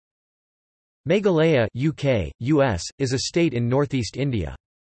Meghalaya UK, US, is a state in northeast India.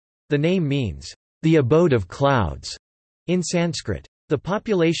 The name means, "the abode of clouds" in Sanskrit. The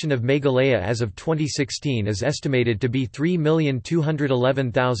population of Meghalaya as of 2016 is estimated to be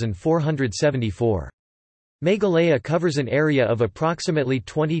 3,211,474. Meghalaya covers an area of approximately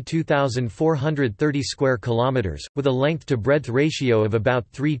 22,430 square kilometers, with a length-to-breadth ratio of about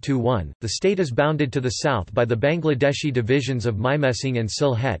 3:1. The state is bounded to the south by the Bangladeshi divisions of Mymensingh and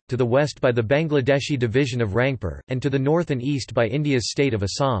Sylhet, to the west by the Bangladeshi division of Rangpur, and to the north and east by India's state of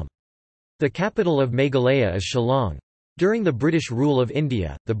Assam. The capital of Meghalaya is Shillong. During the British rule of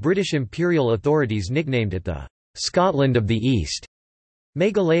India, the British imperial authorities nicknamed it the Scotland of the East.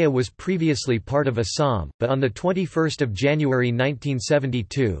 Meghalaya was previously part of Assam, but on 21 January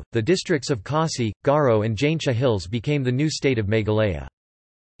 1972, the districts of Khasi, Garo and Jaintia Hills became the new state of Meghalaya.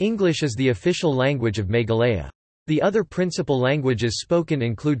 English is the official language of Meghalaya. The other principal languages spoken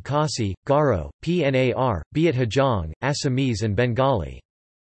include Khasi, Garo, Pnar, Biat Hajong, Assamese and Bengali.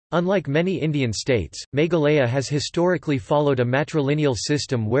 Unlike many Indian states, Meghalaya has historically followed a matrilineal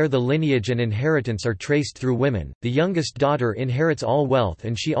system where the lineage and inheritance are traced through women. The youngest daughter inherits all wealth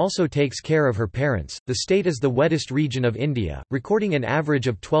and she also takes care of her parents. The state is the wettest region of India, recording an average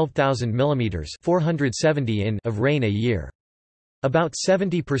of 12,000 mm (470 in) of rain a year. About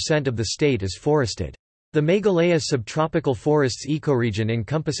 70% of the state is forested. The Meghalaya subtropical forests ecoregion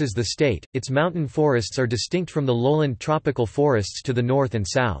encompasses the state. Its mountain forests are distinct from the lowland tropical forests to the north and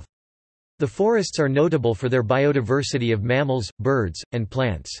south. The forests are notable for their biodiversity of mammals, birds, and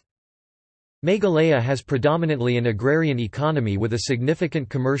plants. Meghalaya has predominantly an agrarian economy with a significant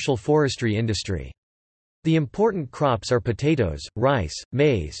commercial forestry industry. The important crops are potatoes, rice,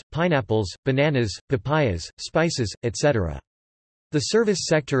 maize, pineapples, bananas, papayas, spices, etc. The service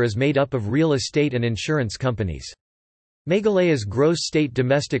sector is made up of real estate and insurance companies. Meghalaya's gross state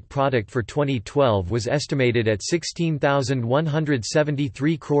domestic product for 2012 was estimated at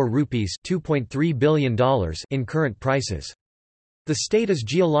 16,173 crore rupees ($2.3 billion) in current prices. The state is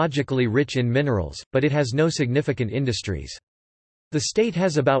geologically rich in minerals, but it has no significant industries. The state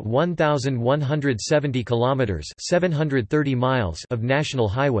has about 1,170 kilometers (730 miles) of national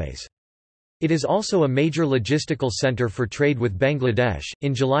highways. It is also a major logistical center for trade with Bangladesh.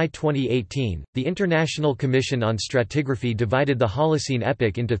 In July 2018, the International Commission on Stratigraphy divided the Holocene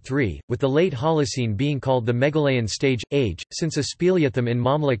epoch into three, with the late Holocene being called the Meghalayan stage age, since a speleothem in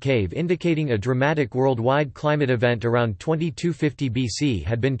Mamla cave indicating a dramatic worldwide climate event around 2250 BC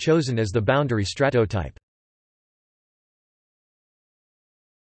had been chosen as the boundary stratotype.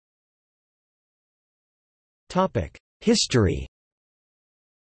 Topic: History.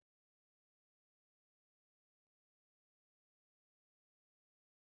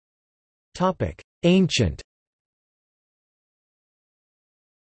 Ancient.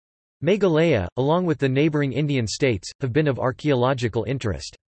 Meghalaya, along with the neighbouring Indian states, have been of archaeological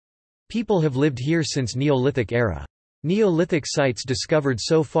interest. People have lived here since Neolithic era. Neolithic sites discovered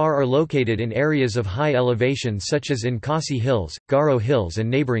so far are located in areas of high elevation such as in Khasi Hills, Garo Hills and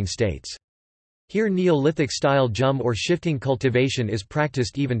neighbouring states. Here Neolithic-style Jhum or shifting cultivation is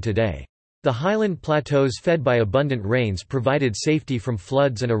practiced even today. The highland plateaus fed by abundant rains provided safety from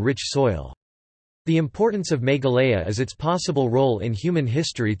floods and a rich soil. The importance of Meghalaya is its possible role in human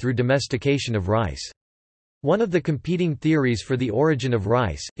history through domestication of rice. One of the competing theories for the origin of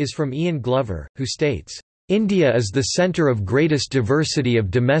rice, is from Ian Glover, who states, "India is the centre of greatest diversity of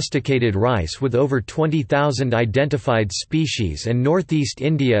domesticated rice with over 20,000 identified species and northeast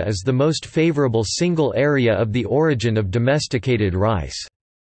India is the most favourable single area of the origin of domesticated rice."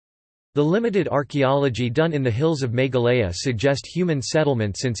 The limited archaeology done in the hills of Meghalaya suggest human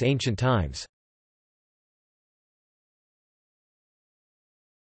settlement since ancient times.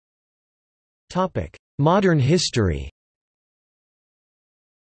 Modern history.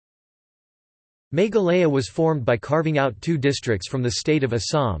 Meghalaya was formed by carving out two districts from the state of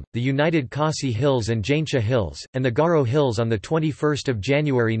Assam, the united Khasi Hills and Jaintia Hills, and the Garo Hills on 21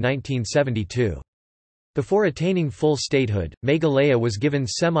 January 1972. Before attaining full statehood, Meghalaya was given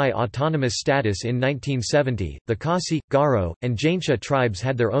semi-autonomous status in 1970. The Khasi, Garo, and Jaintia tribes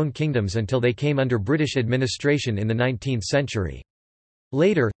had their own kingdoms until they came under British administration in the 19th century.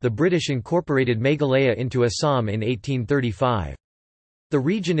 Later, the British incorporated Meghalaya into Assam in 1835. The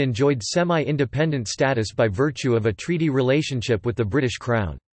region enjoyed semi-independent status by virtue of a treaty relationship with the British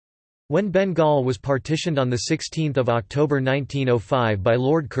Crown. When Bengal was partitioned on 16 October 1905 by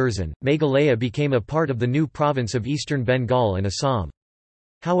Lord Curzon, Meghalaya became a part of the new province of Eastern Bengal and Assam.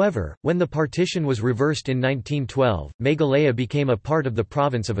 However, when the partition was reversed in 1912, Meghalaya became a part of the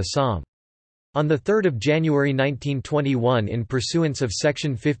province of Assam. On 3 January 1921, in pursuance of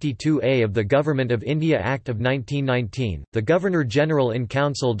Section 52A of the Government of India Act of 1919, the Governor-General in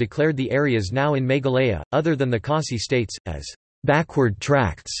Council declared the areas now in Meghalaya, other than the Khasi states, as backward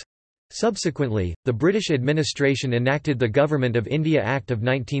tracts. Subsequently, the British administration enacted the Government of India Act of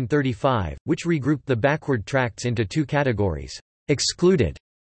 1935, which regrouped the backward tracts into two categories, excluded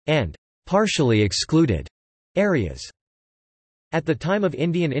and partially excluded areas. At the time of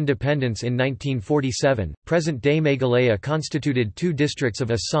Indian independence in 1947, present-day Meghalaya constituted two districts of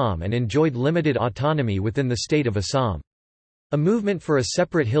Assam and enjoyed limited autonomy within the state of Assam. A movement for a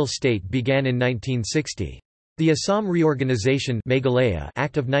separate hill state began in 1960. The Assam Reorganisation Meghalaya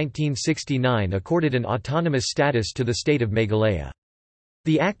Act of 1969 accorded an autonomous status to the state of Meghalaya.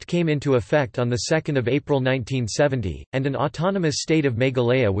 The act came into effect on 2 April 1970, and an autonomous state of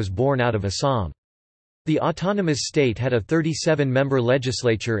Meghalaya was born out of Assam. The autonomous state had a 37-member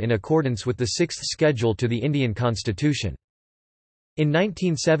legislature in accordance with the 6th schedule to the Indian constitution. In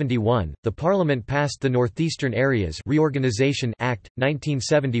 1971, the Parliament passed the Northeastern Areas Reorganisation Act,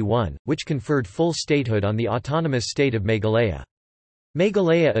 1971, which conferred full statehood on the autonomous state of Meghalaya.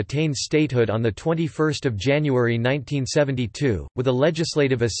 Meghalaya attained statehood on 21 January 1972, with a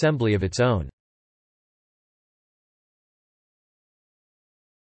legislative assembly of its own.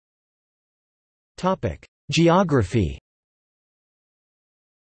 Geography.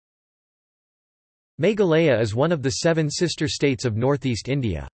 Meghalaya is one of the 7 sister states of northeast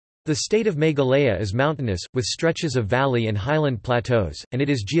India. The state of Meghalaya is mountainous, with stretches of valley and highland plateaus, and it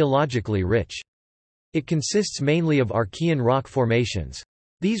is geologically rich. It consists mainly of Archean rock formations.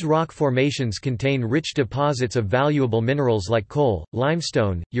 These rock formations contain rich deposits of valuable minerals like coal,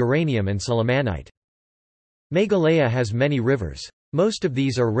 limestone, uranium and sillimanite. Meghalaya has many rivers. Most of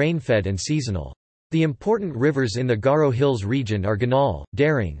these are rain-fed and seasonal. The important rivers in the Garo Hills region are Ganal,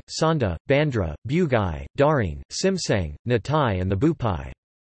 Daring, Sonda, Bandra, Bugai, Daring, Simsang, Natai and the Bupai.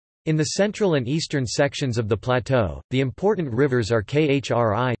 In the central and eastern sections of the plateau, the important rivers are Khri,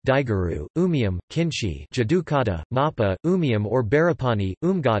 Diguru, Umiam, Kinshi, Jadukata, Mappa, Umiam or Barapani,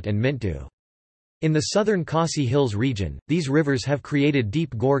 Umgat and Mintu. In the southern Khasi Hills region, these rivers have created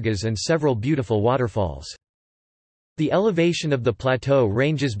deep gorges and several beautiful waterfalls. The elevation of the plateau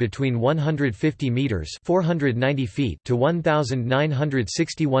ranges between 150 meters (490 feet) to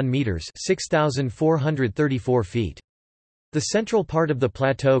 1961 meters (6434 feet). The central part of the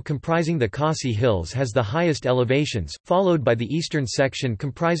plateau comprising the Khasi Hills has the highest elevations, followed by the eastern section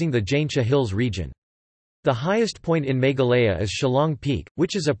comprising the Jaintia Hills region. The highest point in Meghalaya is Shillong Peak,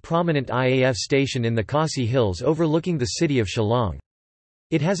 which is a prominent IAF station in the Khasi Hills overlooking the city of Shillong.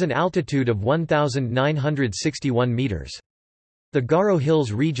 It has an altitude of 1,961 meters. The Garo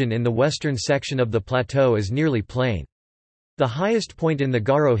Hills region in the western section of the plateau is nearly plain. The highest point in the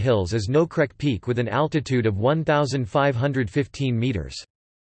Garo Hills is Nokrek Peak with an altitude of 1,515 meters.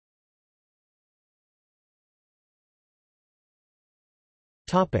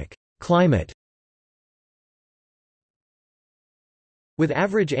 Climate. With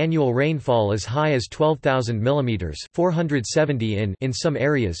average annual rainfall as high as 12,000 mm (470 in some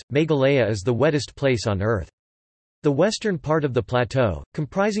areas, Meghalaya is the wettest place on Earth. The western part of the plateau,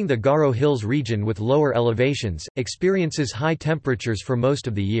 comprising the Garo Hills region with lower elevations, experiences high temperatures for most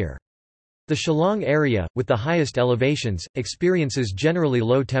of the year. The Shillong area, with the highest elevations, experiences generally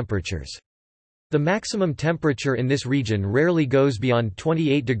low temperatures. The maximum temperature in this region rarely goes beyond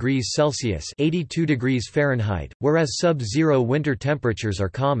 28 degrees Celsius (82 degrees Fahrenheit), whereas sub-zero winter temperatures are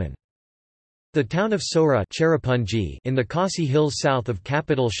common. The town of Sora in the Khasi Hills south of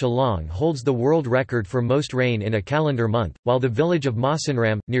capital Shillong holds the world record for most rain in a calendar month, while the village of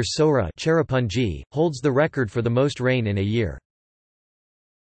Masinram, near Sora holds the record for the most rain in a year.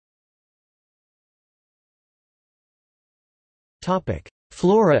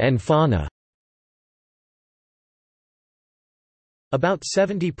 Flora and fauna. About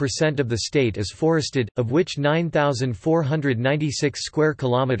 70% of the state is forested, of which 9,496 square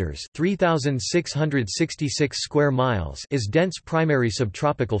kilometers (3,666 square miles) is dense primary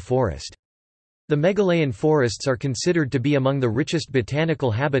subtropical forest. The Meghalayan forests are considered to be among the richest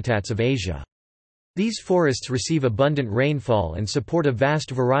botanical habitats of Asia. These forests receive abundant rainfall and support a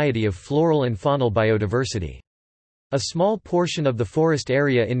vast variety of floral and faunal biodiversity. A small portion of the forest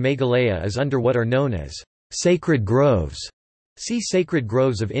area in Meghalaya is under what are known as sacred groves. See Sacred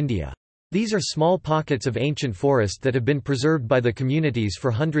Groves of India. These are small pockets of ancient forest that have been preserved by the communities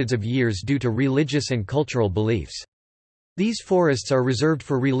for hundreds of years due to religious and cultural beliefs. These forests are reserved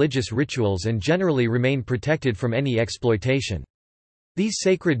for religious rituals and generally remain protected from any exploitation. These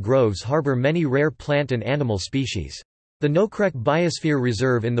sacred groves harbor many rare plant and animal species. The Nokrek Biosphere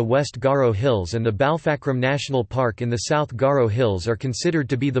Reserve in the West Garo Hills and the Balfakram National Park in the South Garo Hills are considered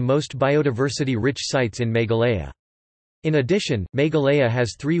to be the most biodiversity-rich sites in Meghalaya. In addition, Meghalaya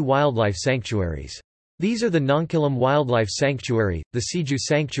has 3 wildlife sanctuaries. These are the Nongkilam Wildlife Sanctuary, the Siju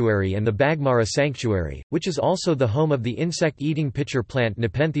Sanctuary and the Bagmara Sanctuary, which is also the home of the insect-eating pitcher plant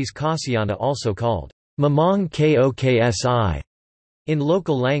Nepenthes cassiana, also called Mamong Koksi in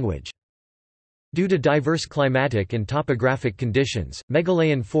local language. Due to diverse climatic and topographic conditions,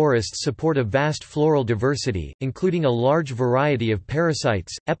 Meghalayan forests support a vast floral diversity, including a large variety of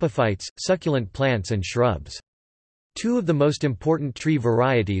parasites, epiphytes, succulent plants and shrubs. 2 of the most important tree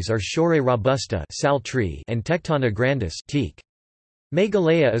varieties are Shore robusta sal tree and Tectona grandis teak.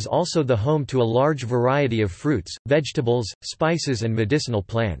 Meghalaya is also the home to a large variety of fruits, vegetables, spices and medicinal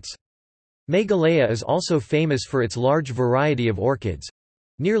plants. Meghalaya is also famous for its large variety of orchids,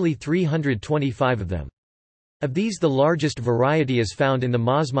 nearly 325 of them. Of these, the largest variety is found in the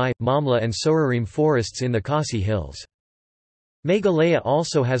Masmai, Mamla and Sorarim forests in the Khasi Hills. Meghalaya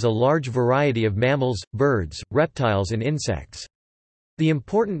also has a large variety of mammals, birds, reptiles and insects. The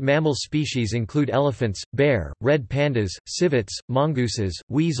important mammal species include elephants, bear, red pandas, civets, mongooses,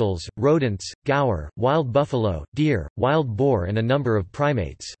 weasels, rodents, gaur, wild buffalo, deer, wild boar and a number of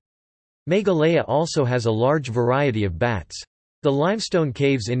primates. Meghalaya also has a large variety of bats. The limestone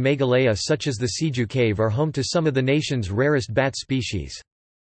caves in Meghalaya such as the Siju cave are home to some of the nation's rarest bat species.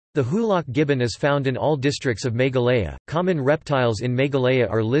 The Hulak gibbon is found in all districts of Meghalaya. Common reptiles in Meghalaya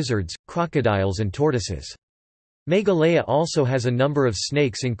are lizards, crocodiles and tortoises. Meghalaya also has a number of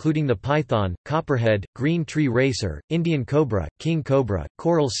snakes including the python, copperhead, green tree racer, Indian cobra, king cobra,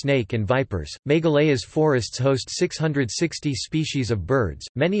 coral snake and vipers. Meghalaya's forests host 660 species of birds,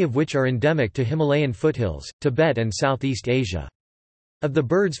 many of which are endemic to Himalayan foothills, Tibet and Southeast Asia. Of the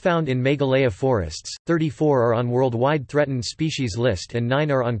birds found in Meghalaya forests, 34 are on Worldwide Threatened Species List and 9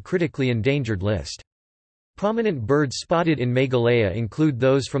 are on Critically Endangered List. Prominent birds spotted in Meghalaya include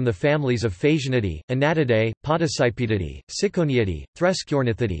those from the families of Phasianidae, Anatidae, Podicipedidae, Siconiidae,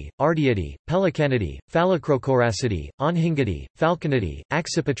 Thresciornithidae, Ardiidae, Pelicanidae, Phalacrocoracidae, Onhingidae, Falconidae,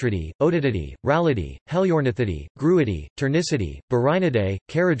 Accipitridae, Otididae, Rallidae, Heliornithidae, Gruidae, Turnicidae, Barinidae,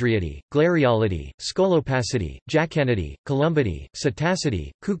 Charadriidae, Glariolidae, Scolopacidae, Jacanidae, Columbidae, Psittacidae,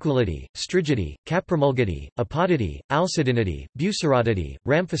 Cuculidae, Strigidae, Caprimulgidae, Apodidae, Alcidinidae, Buceratidae,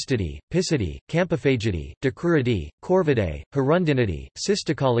 Ramphistidae, Pisidae, Campophagidae, Dacruidae, Corvidae, Hirundinidae,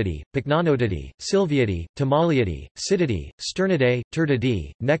 Cystocolidae, Pycnonotidae, Sylviidae, Tamaliidae, Citidae, Sternidae,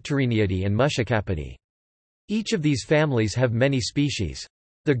 Turdidae, Nectariniidae and Muscicapidae. Each of these families have many species.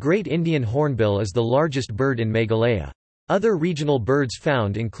 The Great Indian Hornbill is the largest bird in Meghalaya. Other regional birds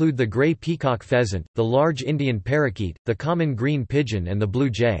found include the gray peacock pheasant, the large Indian parakeet, the common green pigeon and the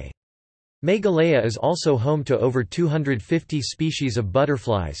blue jay. Meghalaya is also home to over 250 species of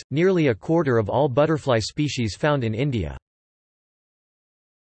butterflies, nearly a quarter of all butterfly species found in India.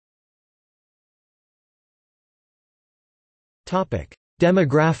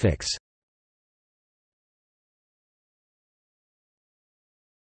 Demographics.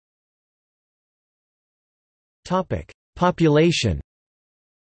 Population.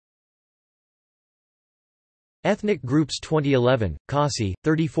 Ethnic groups 2011, Khasi,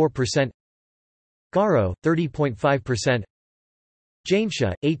 34%, Garo, 30.5%,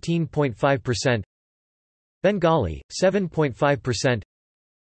 Jainsha, 18.5%, Bengali, 7.5%,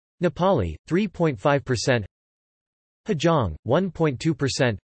 Nepali, 3.5%, Hajong,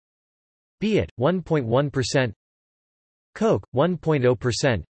 1.2%, Biat, 1.1%, Kok,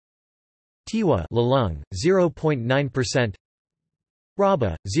 1.0%, Tiwa Lalung, 0.9%,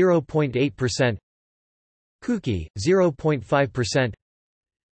 Raba, 0.8%, Kuki, 0.5%,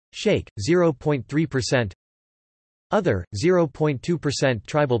 Sheikh, 0.3%, Other, 0.2%.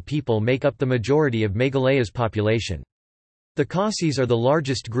 Tribal people make up the majority of Meghalaya's population. The Khasis are the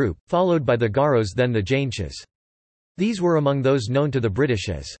largest group, followed by the Garos then the Jaintias. These were among those known to the British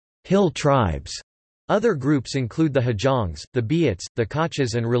as hill tribes. Other groups include the Hajongs, the Biats, the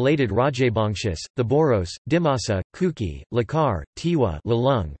Kachas and related Rajabangshis, the Boros, Dimasa, Kuki, Lakar, Tiwa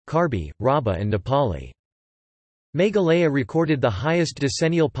Lalung, Karbi, Raba and Nepali. Meghalaya recorded the highest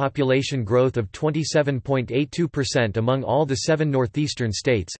decennial population growth of 27.82% among all the 7 northeastern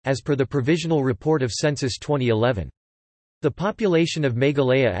states, as per the Provisional Report of Census 2011. The population of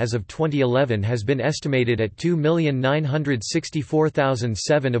Meghalaya as of 2011 has been estimated at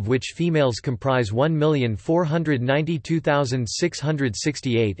 2,964,007, of which females comprise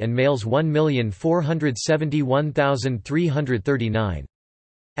 1,492,668 and males 1,471,339.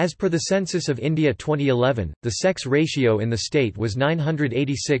 As per the Census of India 2011, the sex ratio in the state was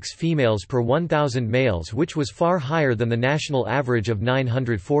 986 females per 1,000 males, which was far higher than the national average of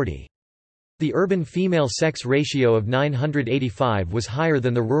 940. The urban female sex ratio of 985 was higher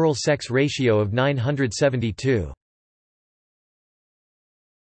than the rural sex ratio of 972.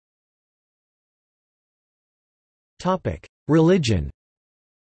 Religion.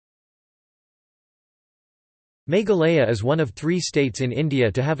 Meghalaya is one of 3 states in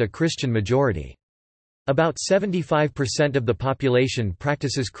India to have a Christian majority. About 75% of the population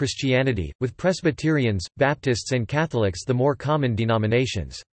practices Christianity, with Presbyterians, Baptists and Catholics the more common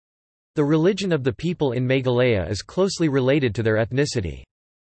denominations. The religion of the people in Meghalaya is closely related to their ethnicity.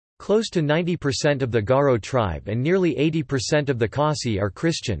 Close to 90% of the Garo tribe and nearly 80% of the Khasi are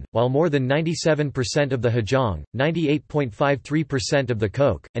Christian, while more than 97% of the Hajong, 98.53% of the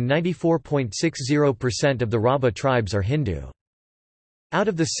Koch, and 94.60% of the Rabha tribes are Hindu. Out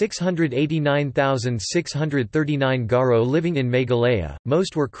of the 689,639 Garo living in Meghalaya,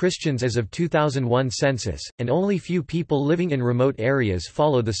 most were Christians as of 2001 census, and only few people living in remote areas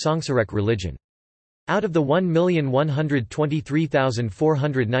follow the Songtserek religion. Out of the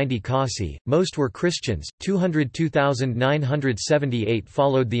 1,123,490 Khasi, most were Christians, 202,978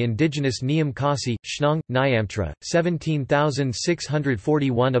 followed the indigenous Niam Khasi, Shnong, Nyamtra,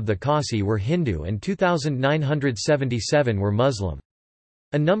 17,641 of the Khasi were Hindu and 2,977 were Muslim.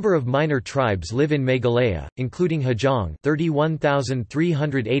 A number of minor tribes live in Meghalaya, including Hajong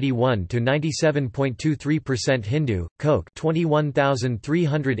 31,381 to 97.23% Hindu, Koch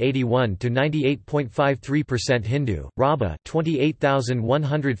 21,381 to 98.53% Hindu, Rabha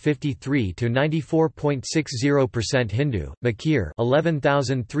 28,153 to 94.60% Hindu, Makir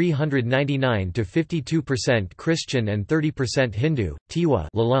 11,399 to 52% Christian and 30% Hindu, Tiwa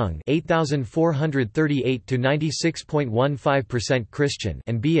Lalung 8,438 to 96.15% Christian,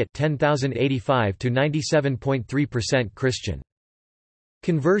 and Biat 10,085 to 97.3% Christian.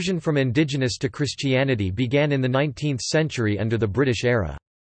 Conversion from indigenous to Christianity began in the 19th century under the British era.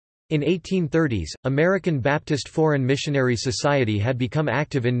 In 1830s, American Baptist Foreign Missionary Society had become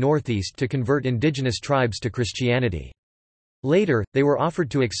active in Northeast to convert indigenous tribes to Christianity. Later, they were offered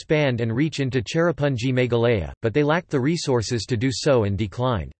to expand and reach into Cherrapunji Meghalaya, but they lacked the resources to do so and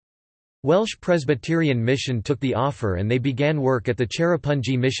declined. Welsh Presbyterian Mission took the offer and they began work at the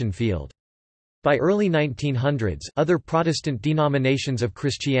Cherrapunji mission field. By early 1900s, other Protestant denominations of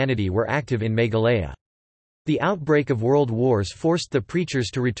Christianity were active in Meghalaya. The outbreak of world wars forced the preachers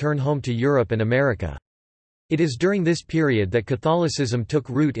to return home to Europe and America. It is during this period that Catholicism took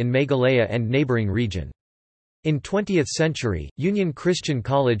root in Meghalaya and neighbouring region. In 20th century, Union Christian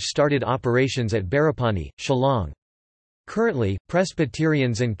College started operations at Barapani, Shillong. Currently,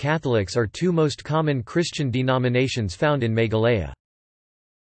 Presbyterians and Catholics are 2 most common Christian denominations found in Meghalaya.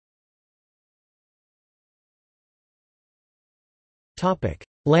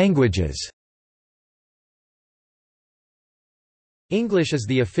 Languages. English is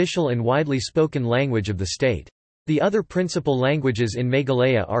the official and widely spoken language of the state. The other principal languages in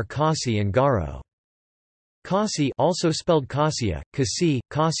Meghalaya are Khasi and Garo. Khasi, also spelled Khasia, Kasi,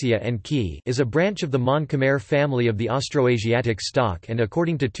 Khasia and Ki, is a branch of the Mon Khmer family of the Austroasiatic stock, and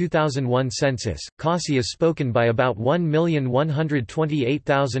according to 2001 census, Khasi is spoken by about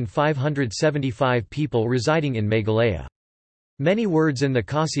 1,128,575 people residing in Meghalaya. Many words in the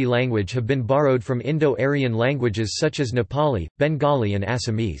Khasi language have been borrowed from Indo-Aryan languages such as Nepali, Bengali and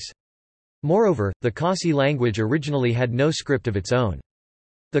Assamese. Moreover, the Khasi language originally had no script of its own.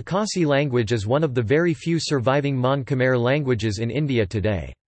 The Khasi language is one of the very few surviving Mon Khmer languages in India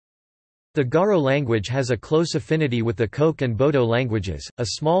today. The Garo language has a close affinity with the Koch and Bodo languages, a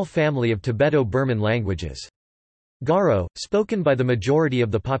small family of Tibeto-Burman languages. Garo, spoken by the majority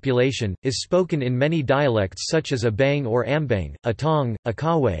of the population, is spoken in many dialects such as Abang or Ambang, Atong,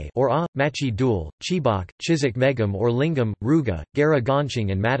 Akawe or Machi Dul, Chibok, Chizak Megam or Lingam, Ruga, Gara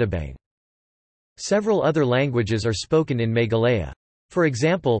Gonching and Matabang. Several other languages are spoken in Meghalaya. For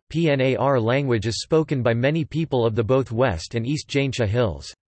example, Pnar language is spoken by many people of the both West and East Jaintia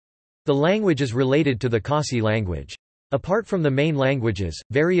Hills. The language is related to the Khasi language. Apart from the main languages,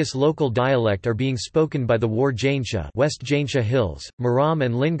 various local dialect are being spoken by the War Jaintia West Jaintia Hills, Maram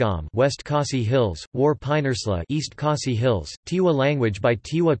and Lingam West Khasi Hills, War Pinersla East Khasi Hills, Tiwa language by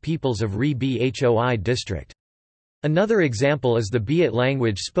Tiwa peoples of Ri Bhoi district. Another example is the Biat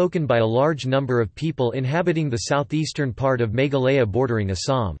language spoken by a large number of people inhabiting the southeastern part of Meghalaya bordering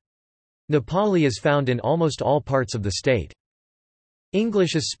Assam. Nepali is found in almost all parts of the state.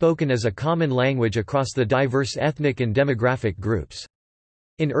 English is spoken as a common language across the diverse ethnic and demographic groups.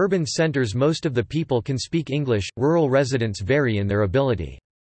 In urban centers most of the people can speak English, rural residents vary in their ability.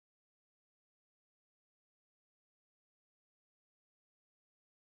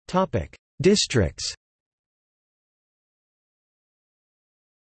 Districts.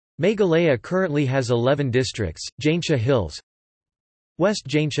 Meghalaya currently has 11 districts: Jaintia Hills, West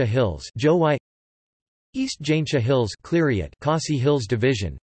Jaintia Hills, Jowai, East Jaintia Hills, Cleriot, Khasi Hills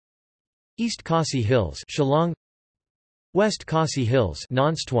Division, East Khasi Hills, Shillong, West Khasi Hills,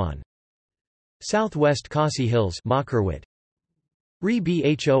 Nonstwan, Southwest Khasi Hills, Makarwat,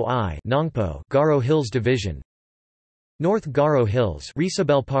 Re-Bhoi, Nongpo, Garo Hills Division, North Garo Hills,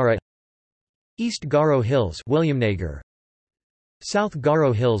 Risabelpara, East Garo Hills, Williamnagar, South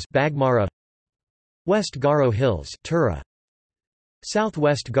Garo Hills, Bagmara, West Garo Hills, Tura,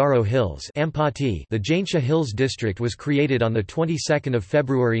 Southwest Garo Hills, Ampati. The Jaintia Hills district was created on the 22nd of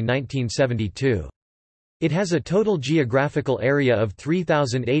February 1972. It has a total geographical area of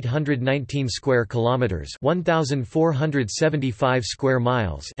 3,819 square kilometers, 1,475 square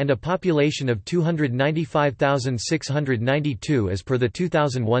miles, and a population of 295,692 as per the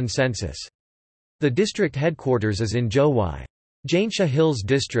 2001 census. The district headquarters is in Jowai. Jaintia Hills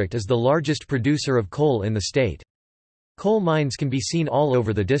district is the largest producer of coal in the state. Coal mines can be seen all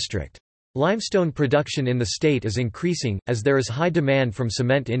over the district. Limestone production in the state is increasing, as there is high demand from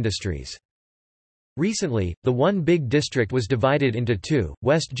cement industries. Recently, the one big district was divided into two,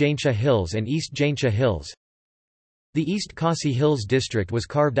 West Jaintia Hills and East Jaintia Hills. The East Khasi Hills district was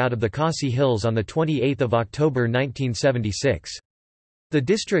carved out of the Khasi Hills on 28 October 1976. The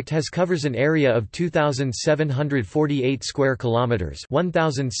district covers an area of 2,748 square kilometers,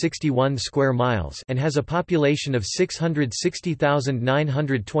 1,061 square miles, and has a population of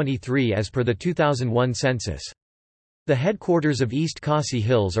 660,923 as per the 2001 census. The headquarters of East Khasi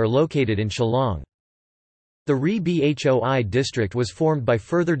Hills are located in Shillong. The Re-Bhoi district was formed by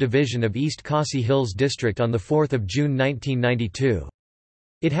further division of East Khasi Hills district on 4 June 1992.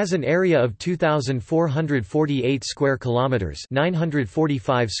 It has an area of 2,448 square kilometers,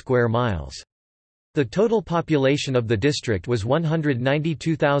 945 square miles. The total population of the district was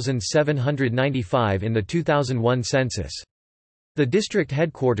 192,795 in the 2001 census. The district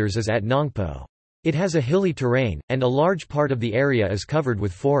headquarters is at Nongpo. It has a hilly terrain, and a large part of the area is covered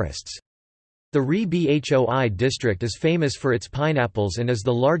with forests. The Re-Bhoi district is famous for its pineapples and is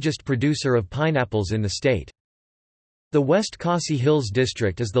the largest producer of pineapples in the state. The West Khasi Hills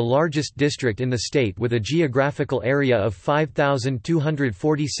district is the largest district in the state with a geographical area of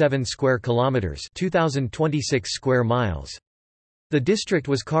 5,247 square kilometers, 2,026 square miles. The district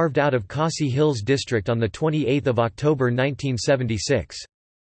was carved out of Khasi Hills district on the 28th of October 1976.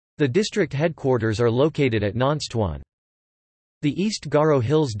 The district headquarters are located at Nonstwan. The East Garo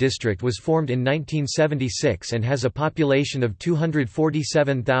Hills district was formed in 1976 and has a population of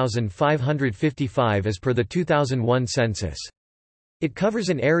 247,555 as per the 2001 census. It covers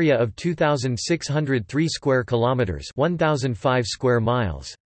an area of 2,603 square kilometers, 1,005 square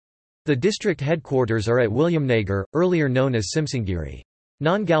miles. The district headquarters are at Williamnagar, earlier known as Simsangiri.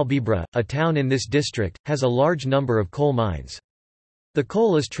 Nongalbibra, a town in this district, has a large number of coal mines. The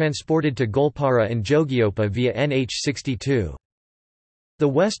coal is transported to Golpara and Jogiopa via NH62. The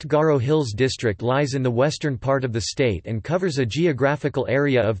West Garo Hills district lies in the western part of the state and covers a geographical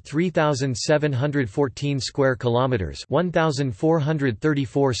area of 3,714 square kilometers,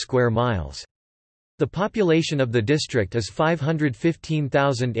 1,434 square miles. The population of the district is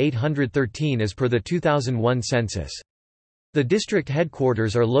 515,813 as per the 2001 census. The district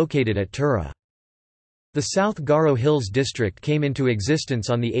headquarters are located at Tura. The South Garo Hills district came into existence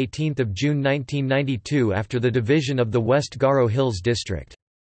on 18 June 1992 after the division of the West Garo Hills district.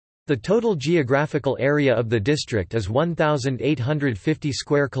 The total geographical area of the district is 1,850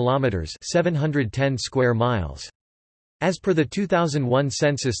 square kilometers, 710 square miles. As per the 2001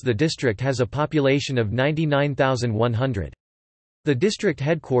 census, the district has a population of 99,100. The district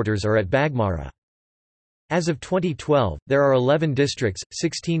headquarters are at Bagmara. As of 2012, there are 11 districts,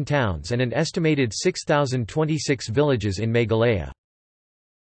 16 towns and an estimated 6,026 villages in Meghalaya.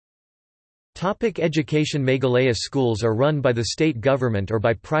 Education. Meghalaya schools are run by the state government or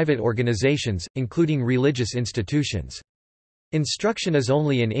by private organizations, including religious institutions. Instruction is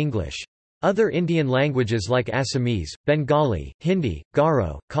only in English. Other Indian languages like Assamese, Bengali, Hindi,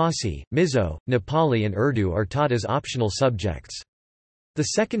 Garo, Khasi, Mizo, Nepali and Urdu are taught as optional subjects. The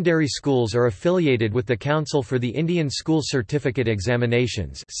secondary schools are affiliated with the Council for the Indian School Certificate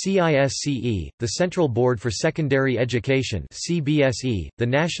Examinations (CISCE), the Central Board for Secondary Education (CBSE), the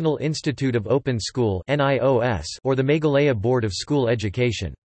National Institute of Open School (NIOS), or the Meghalaya Board of School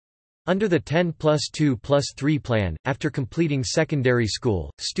Education. Under the 10+2+3 plan, after completing secondary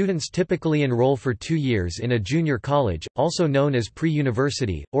school, students typically enroll for 2 years in a junior college, also known as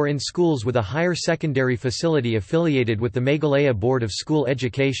pre-university, or in schools with a higher secondary facility affiliated with the Meghalaya Board of School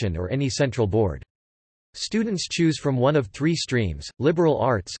Education or any central board. Students choose from one of 3 streams: liberal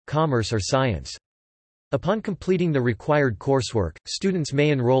arts, commerce or science. Upon completing the required coursework, students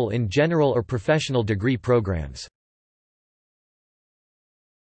may enroll in general or professional degree programs.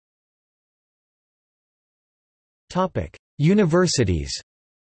 Universities.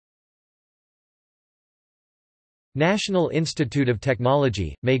 National Institute of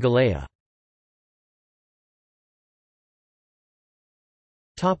Technology, Meghalaya.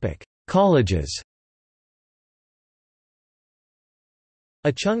 Colleges.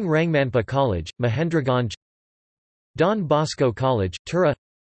 Achung Rangmanpa College, Mahendraganj. Don Bosco College, Tura.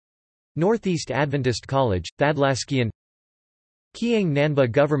 Northeast Adventist College, Thadlaskian. Kiang Nanba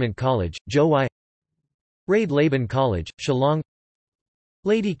Government College, Jowai. Raid Laban College, Shillong.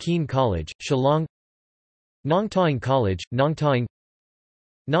 Lady Keane College, Shillong. Nongtaing College, Nongtaing.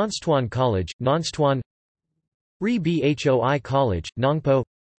 Nonstuan College, Nonstuan. Re Bhoi College, Nongpo.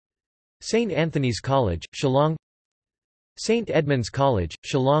 St. Anthony's College, Shillong. St. Edmund's College,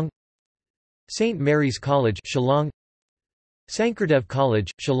 Shillong. St. Mary's College, Shillong. Sankardev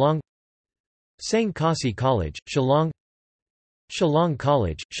College, Shillong. Sang Kasi College, Shillong. Shillong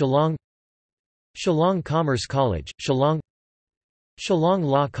College, Shillong. Shillong Commerce College, Shillong. Shillong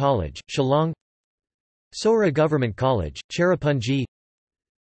Law College, Shillong. Sora Government College, Cherrapunji.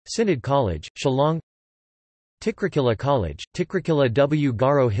 Synod College, Shillong. Tikrakila College, Tikrakila W.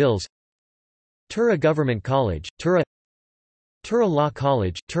 Garo Hills. Tura Government College, Tura. Tura Law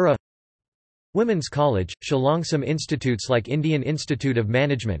College, Tura. Women's College, Shillong. Some institutes like Indian Institute of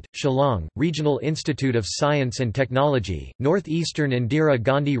Management, Shillong, Regional Institute of Science and Technology, Northeastern Indira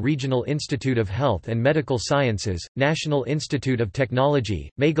Gandhi Regional Institute of Health and Medical Sciences, National Institute of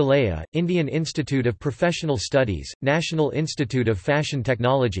Technology, Meghalaya, Indian Institute of Professional Studies, National Institute of Fashion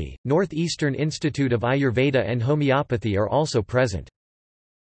Technology, Northeastern Institute of Ayurveda and Homeopathy are also present.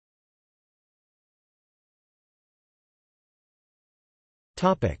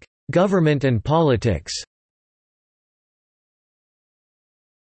 Government and politics.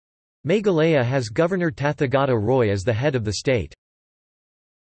 Meghalaya has Governor Tathagata Roy as the head of the state.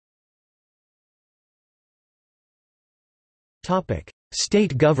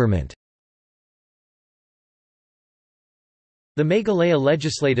 State government. The Meghalaya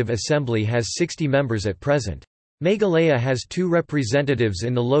Legislative Assembly has 60 members at present. Meghalaya has 2 representatives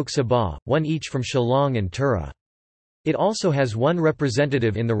in the Lok Sabha, one each from Shillong and Tura. It also has 1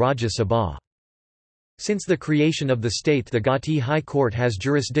 representative in the Rajya Sabha. Since the creation of the state, the Gauhati High Court has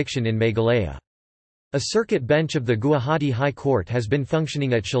jurisdiction in Meghalaya. A circuit bench of the Guwahati High Court has been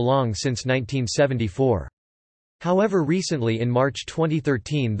functioning at Shillong since 1974. However, recently in March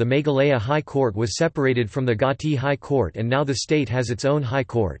 2013 the Meghalaya High Court was separated from the Gauhati High Court and now the state has its own High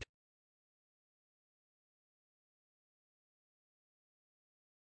Court.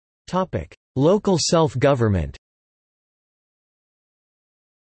 Local self-government.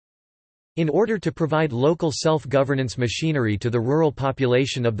 In order to provide local self-governance machinery to the rural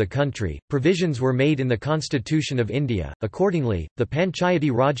population of the country, provisions were made in the Constitution of India. Accordingly, the Panchayati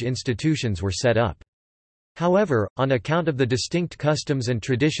Raj institutions were set up. However, on account of the distinct customs and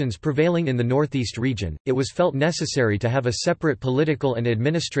traditions prevailing in the northeast region, it was felt necessary to have a separate political and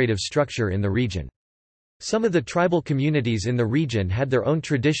administrative structure in the region. Some of the tribal communities in the region had their own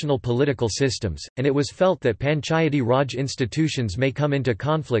traditional political systems, and it was felt that Panchayati Raj institutions may come into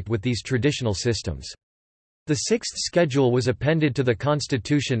conflict with these traditional systems. The 6th schedule was appended to the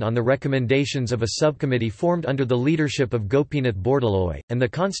constitution on the recommendations of a subcommittee formed under the leadership of Gopinath Bordoloi, and the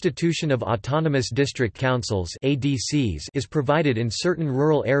Constitution of Autonomous District Councils (ADCs) is provided in certain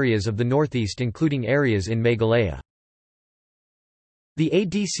rural areas of the northeast, including areas in Meghalaya. The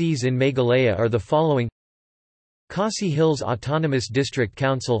ADCs in Meghalaya are the following: Khasi Hills Autonomous District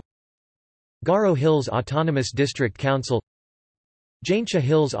Council, Garo Hills Autonomous District Council, Jaintia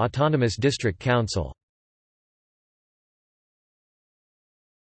Hills Autonomous District Council.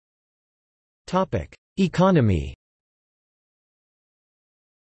 Economy.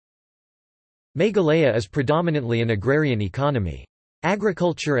 Meghalaya is predominantly an agrarian economy.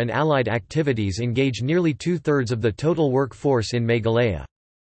 Agriculture and allied activities engage nearly 2/3 of the total workforce in Meghalaya.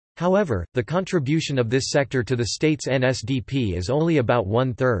 However, the contribution of this sector to the state's NSDP is only about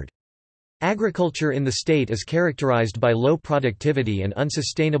 1/3. Agriculture in the state is characterized by low productivity and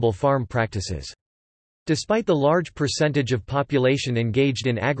unsustainable farm practices. Despite the large percentage of population engaged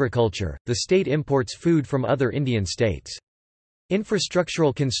in agriculture, the state imports food from other Indian states.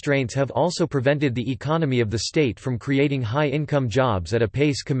 Infrastructural constraints have also prevented the economy of the state from creating high-income jobs at a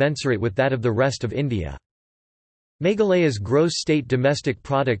pace commensurate with that of the rest of India. Meghalaya's gross state domestic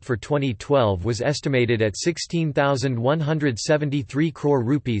product for 2012 was estimated at 16,173 crore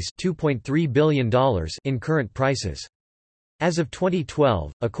rupees $2.3 billion in current prices. As of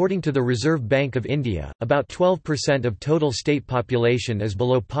 2012, according to the Reserve Bank of India, about 12% of total state population is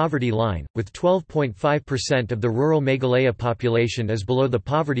below poverty line, with 12.5% of the rural Meghalaya population is below the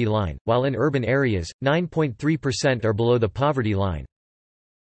poverty line, while in urban areas, 9.3% are below the poverty line.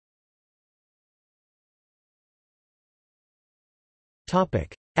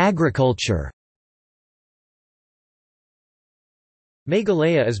 Agriculture.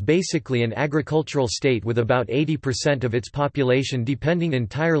 Meghalaya is basically an agricultural state with about 80% of its population depending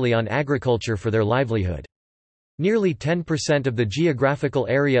entirely on agriculture for their livelihood. Nearly 10% of the geographical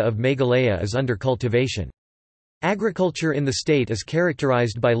area of Meghalaya is under cultivation. Agriculture in the state is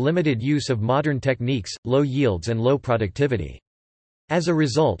characterized by limited use of modern techniques, low yields and low productivity. As a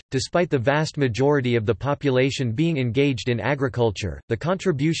result, despite the vast majority of the population being engaged in agriculture, the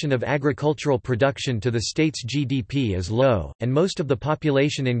contribution of agricultural production to the state's GDP is low, and most of the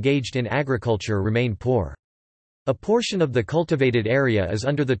population engaged in agriculture remain poor. A portion of the cultivated area is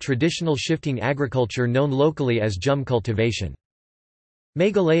under the traditional shifting agriculture known locally as Jhum cultivation.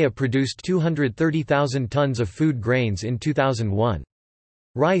 Meghalaya produced 230,000 tons of food grains in 2001.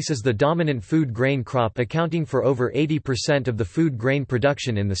 Rice is the dominant food grain crop, accounting for over 80% of the food grain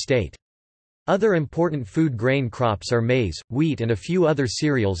production in the state. Other important food grain crops are maize, wheat and a few other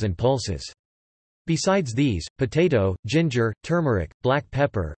cereals and pulses. Besides these, potato, ginger, turmeric, black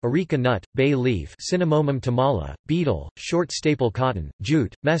pepper, areca nut, bay leaf, Cinnamomum tamala, betel, short staple cotton,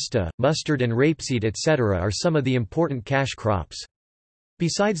 jute, mesta, mustard and rapeseed etc. are some of the important cash crops.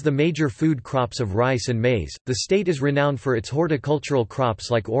 Besides the major food crops of rice and maize, the state is renowned for its horticultural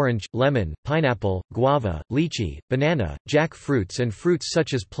crops like orange, lemon, pineapple, guava, lychee, banana, jackfruits and fruits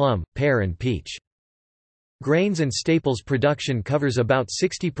such as plum, pear and peach. Grains and staples production covers about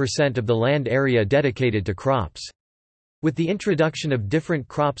 60% of the land area dedicated to crops. With the introduction of different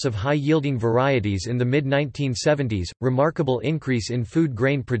crops of high-yielding varieties in the mid-1970s, remarkable increase in food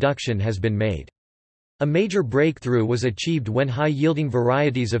grain production has been made. A major breakthrough was achieved when high-yielding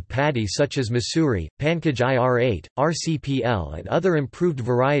varieties of paddy such as Masuri, Pankaj IR8, RCPL and other improved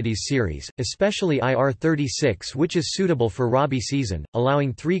varieties series, especially IR36 which is suitable for Rabi season,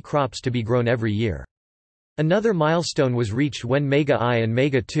 allowing 3 crops to be grown every year. Another milestone was reached when Megha I and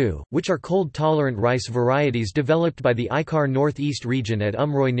Megha II, which are cold-tolerant rice varieties developed by the Ikar Northeast region at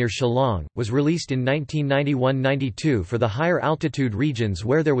Umroi near Shillong, was released in 1991–92 for the higher altitude regions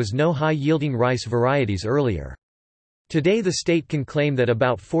where there was no high-yielding rice varieties earlier. Today the state can claim that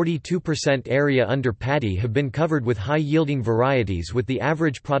about 42% area under paddy have been covered with high-yielding varieties with the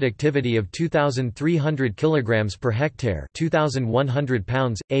average productivity of 2,300 kg per hectare, 2,100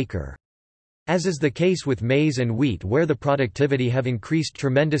 pounds, acre. As is the case with maize and wheat where the productivity have increased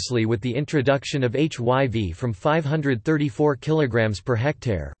tremendously with the introduction of HYV from 534 kg per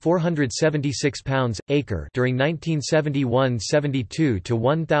hectare 476 pounds, acre during 1971–72 to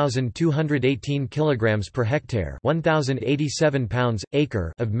 1,218 kg per hectare 1,087 pounds,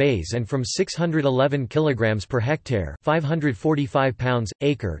 acre of maize and from 611 kg per hectare 545 pounds,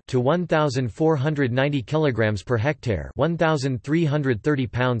 acre to 1,490 kg per hectare 1,330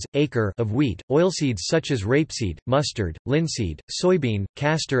 pounds, acre of wheat. Oilseeds such as rapeseed, mustard, linseed, soybean,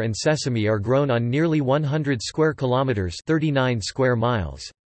 castor and sesame are grown on nearly 100 square kilometers, 39 square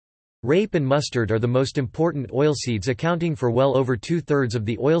miles. Rape and mustard are the most important oilseeds, accounting for well over 2/3 of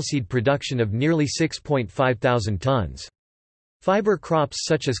the oilseed production of nearly 6.5 thousand tons. Fiber crops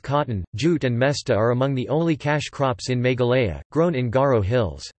such as cotton, jute and mesta are among the only cash crops in Meghalaya, grown in Garo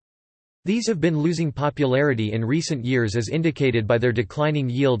Hills. These have been losing popularity in recent years as indicated by their declining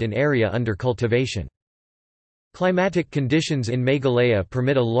yield and area under cultivation. Climatic conditions in Meghalaya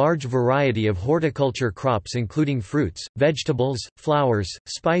permit a large variety of horticulture crops including fruits, vegetables, flowers,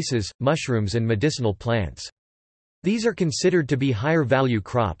 spices, mushrooms and medicinal plants. These are considered to be higher value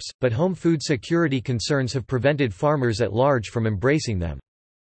crops, but home food security concerns have prevented farmers at large from embracing them.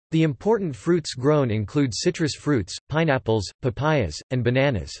 The important fruits grown include citrus fruits, pineapples, papayas, and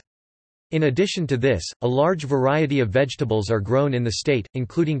bananas. In addition to this, a large variety of vegetables are grown in the state,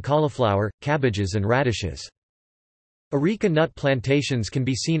 including cauliflower, cabbages and radishes. Areca nut plantations can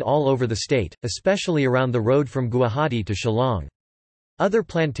be seen all over the state, especially around the road from Guwahati to Shillong. Other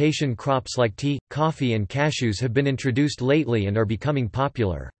plantation crops like tea, coffee and cashews have been introduced lately and are becoming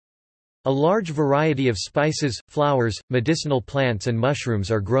popular. A large variety of spices, flowers, medicinal plants and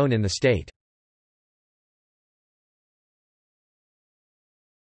mushrooms are grown in the state.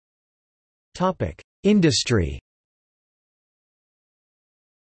 Industry.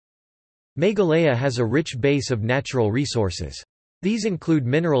 Meghalaya has a rich base of natural resources. These include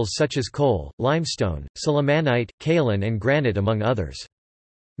minerals such as coal, limestone, sillimanite, kaolin and granite among others.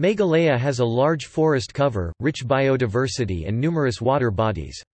 Meghalaya has a large forest cover, rich biodiversity and numerous water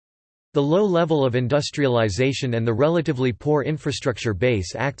bodies. The low level of industrialization and the relatively poor infrastructure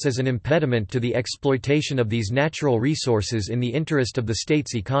base acts as an impediment to the exploitation of these natural resources in the interest of the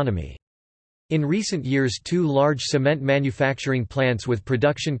state's economy. In recent years, two large cement manufacturing plants with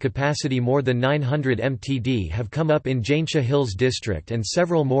production capacity more than 900 mtd have come up in Jaintia Hills district and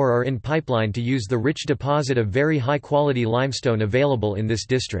several more are in pipeline to use the rich deposit of very high-quality limestone available in this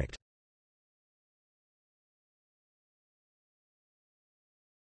district.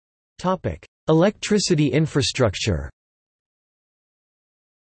 Electricity infrastructure.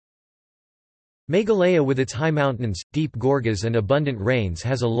 Meghalaya with its high mountains, deep gorges and abundant rains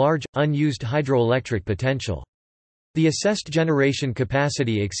has a large, unused hydroelectric potential. The assessed generation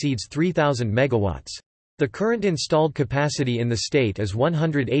capacity exceeds 3,000 megawatts. The current installed capacity in the state is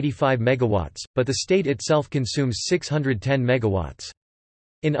 185 megawatts, but the state itself consumes 610 megawatts.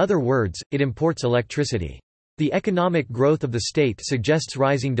 In other words, it imports electricity. The economic growth of the state suggests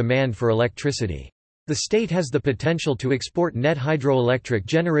rising demand for electricity. The state has the potential to export net hydroelectric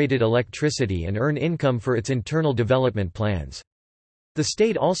generated electricity and earn income for its internal development plans. The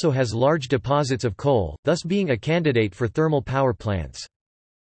state also has large deposits of coal, thus being a candidate for thermal power plants.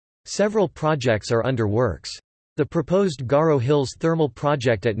 Several projects are under works. The proposed Garo Hills thermal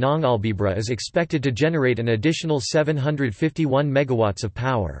project at Nongalbibra is expected to generate an additional 751 megawatts of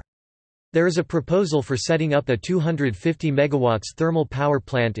power. There is a proposal for setting up a 250 megawatts thermal power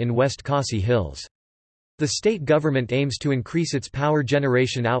plant in West Khasi Hills. The state government aims to increase its power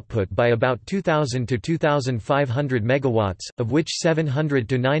generation output by about 2,000 to 2,500 megawatts, of which 700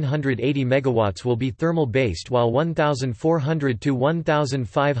 to 980 megawatts will be thermal-based while 1,400 to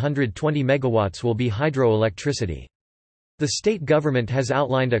 1,520 megawatts will be hydroelectricity. The state government has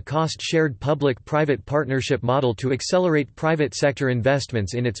outlined a cost-shared public-private partnership model to accelerate private sector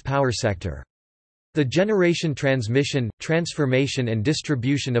investments in its power sector. The generation, transmission, transformation and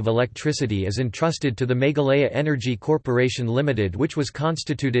distribution of electricity is entrusted to the Meghalaya Energy Corporation Limited, which was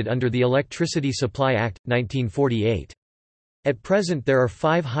constituted under the Electricity Supply Act, 1948. At present there are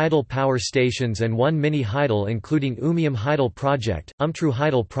 5 hydel power stations and 1 mini hydel including Umiam Hydel Project, Umtru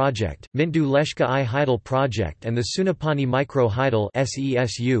Hydel Project, Mintu Leshka I Hydel Project and the Sunapani Micro Hydel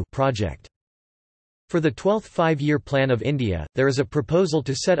project. For the 12th Five-Year Plan of India, there is a proposal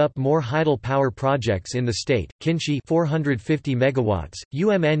to set up more hydel power projects in the state. Kinchi 450 megawatts,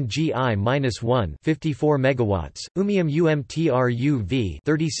 UMNGI-1 54 megawatts, Umiam UMTRUV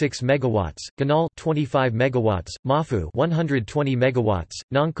 36 megawatts, Ganal 25 megawatts, Mafu 120 megawatts,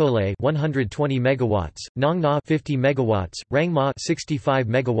 Nankole 120 megawatts, Nongna 50 megawatts, Rangma 65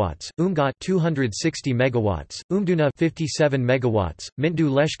 megawatts, Umgat 260 megawatts, Umduna 57 megawatts, Mintu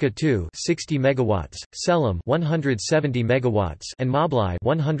Leshka 2 60 megawatts, Selam 170 megawatts and Mablai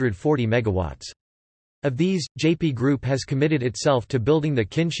 140 megawatts. Of these, JP Group has committed itself to building the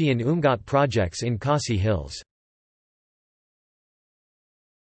Kinchi and Umgat projects in Khasi Hills.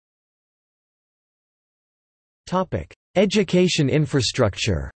 Topic: Education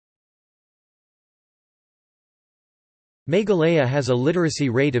infrastructure. Meghalaya has a literacy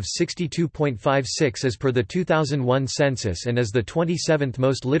rate of 62.56 as per the 2001 census and is the 27th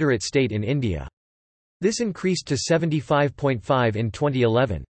most literate state in India. This increased to 75.5 in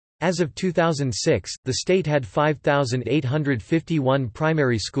 2011. As of 2006, the state had 5,851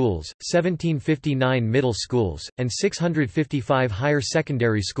 primary schools, 1,759 middle schools, and 655 higher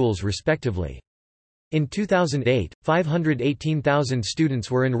secondary schools respectively. In 2008, 518,000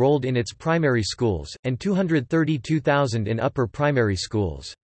 students were enrolled in its primary schools, and 232,000 in upper primary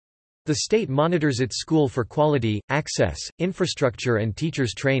schools. The state monitors its school for quality, access, infrastructure and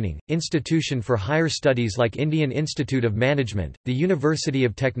teachers training. Institution for higher studies like Indian Institute of Management, the University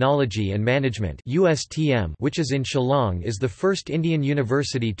of Technology and Management (USTM), which is in Shillong, is the first Indian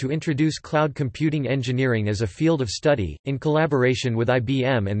university to introduce cloud computing engineering as a field of study, in collaboration with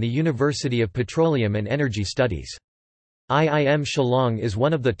IBM and the University of Petroleum and Energy Studies. IIM Shillong is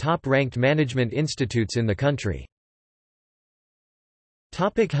one of the top-ranked management institutes in the country.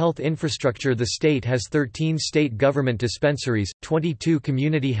 Health infrastructure. The state has 13 state government dispensaries, 22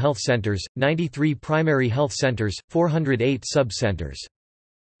 community health centers, 93 primary health centers, 408 sub-centers.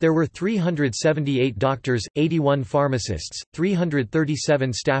 There were 378 doctors, 81 pharmacists,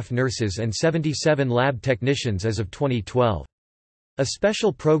 337 staff nurses and 77 lab technicians as of 2012. A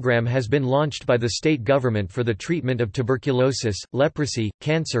special program has been launched by the state government for the treatment of tuberculosis, leprosy,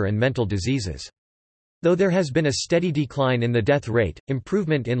 cancer and mental diseases. Though there has been a steady decline in the death rate,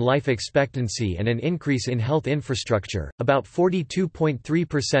 improvement in life expectancy and an increase in health infrastructure, about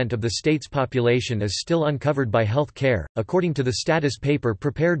 42.3% of the state's population is still uncovered by health care, according to the status paper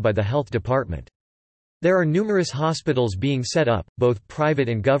prepared by the Health Department. There are numerous hospitals being set up, both private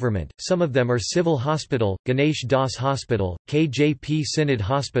and government. Some of them are Civil Hospital, Ganesh Das Hospital, KJP Synod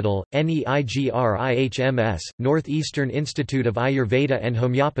Hospital, NEIGRIHMS, Northeastern Institute of Ayurveda and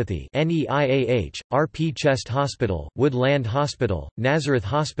Homeopathy NEIAH, RP Chest Hospital, Woodland Hospital, Nazareth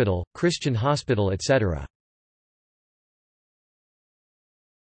Hospital, Christian Hospital etc.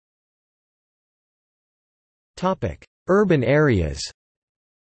 Urban areas.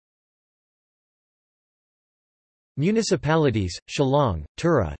 Municipalities: Shillong,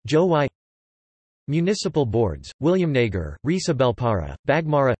 Tura, Jowai. Municipal boards: Williamnagar, Risabelpara,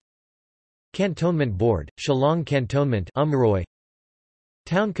 Bagmara. Cantonment Board: Shillong Cantonment, Umroi.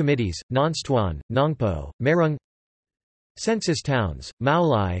 Town committees: Nonstuan, Nongpo, Merung. Census towns: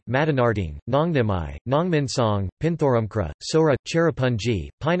 Maulai, Madanarding, Nongnamai, Nongminsong, Pinthoramkra, Sora, Cherrapunji,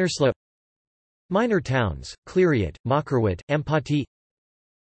 Pinersla. Minor towns: Cleriot, Makarwat, Ampati.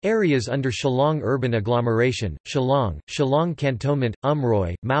 Areas under Shillong Urban Agglomeration: Shillong, Shillong Cantonment,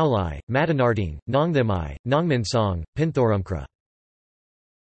 Umroi, Maulai, Madanarding, Nongthamai, Nongminsong, Pinthoramkra.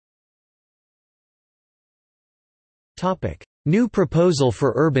 New proposal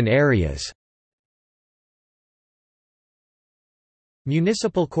for urban areas.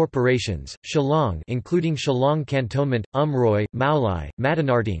 Municipal corporations: Shillong including Shillong Cantonment, Umroi, Maulai,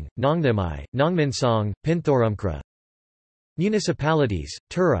 Madanarding, Nongthamai, Nongminsong, Pinthoramkra. Municipalities: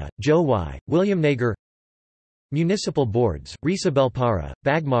 Tura, Jowai, Williamnagar. Municipal boards: Risabelpara,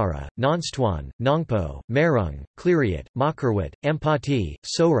 Bagmara, Nonstuan, Nongpo, Merung, Cleriot, Makarwat, Ampati,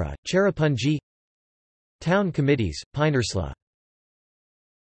 Sora, Cherrapunji. Town committees: Pinersla.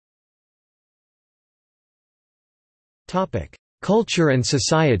 Culture and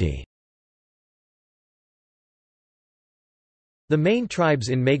society. The main tribes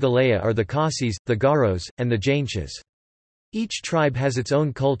in Meghalaya are the Khasis, the Garos, and the Jaintias. Each tribe has its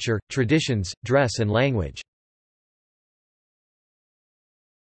own culture, traditions, dress and language.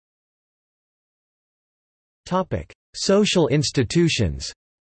 Social institutions.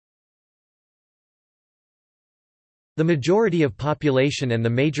 The majority of population and the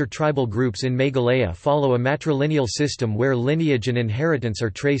major tribal groups in Meghalaya follow a matrilineal system where lineage and inheritance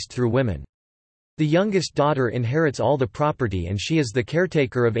are traced through women. The youngest daughter inherits all the property and she is the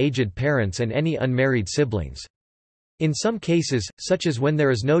caretaker of aged parents and any unmarried siblings. In some cases, such as when there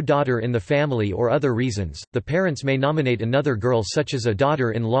is no daughter in the family or other reasons, the parents may nominate another girl such as a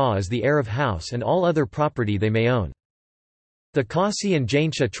daughter-in-law as the heir of house and all other property they may own. The Khasi and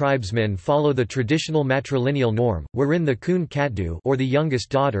Jaintia tribesmen follow the traditional matrilineal norm, wherein the Kun Katdu or the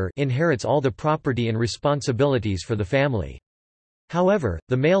youngest daughter inherits all the property and responsibilities for the family. However,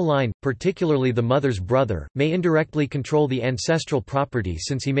 the male line, particularly the mother's brother, may indirectly control the ancestral property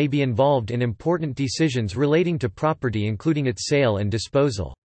since he may be involved in important decisions relating to property including its sale and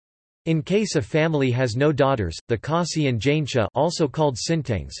disposal. In case a family has no daughters, the Khasi and Jaintia, also called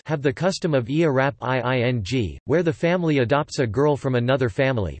Sintangs, have the custom of Iya Rap Iing, where the family adopts a girl from another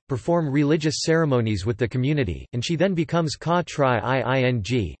family, perform religious ceremonies with the community, and she then becomes Ka Tri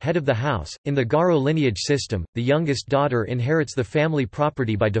Iing, head of the house. In the Garo lineage system, the youngest daughter inherits the family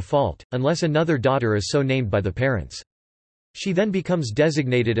property by default, unless another daughter is so named by the parents. She then becomes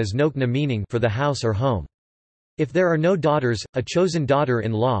designated as Nokna, meaning for the house or home. If there are no daughters, a chosen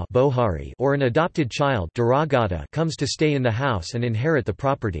daughter-in-law or an adopted child comes to stay in the house and inherit the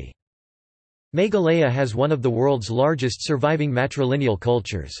property. Meghalaya has one of the world's largest surviving matrilineal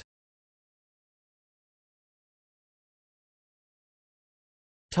cultures.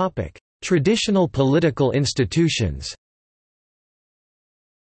 Traditional political institutions.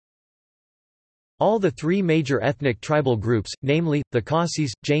 All the three major ethnic tribal groups, namely, the Khasis,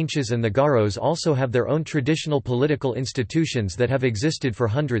 Jaintias and the Garos, also have their own traditional political institutions that have existed for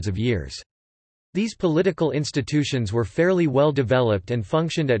hundreds of years. These political institutions were fairly well developed and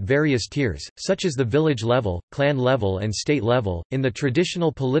functioned at various tiers, such as the village level, clan level and state level. In the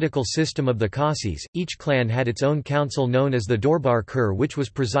traditional political system of the Khasis, each clan had its own council known as the Dorbar Kur, which was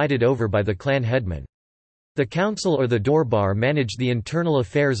presided over by the clan headman. The council or the Dorbar managed the internal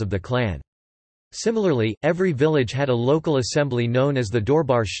affairs of the clan. Similarly, every village had a local assembly known as the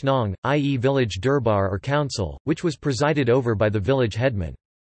Dorbar Shnong, i.e. village Durbar or council, which was presided over by the village headman.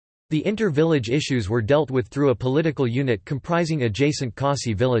 The inter-village issues were dealt with through a political unit comprising adjacent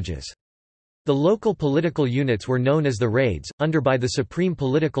Khasi villages. The local political units were known as the raids, under by the supreme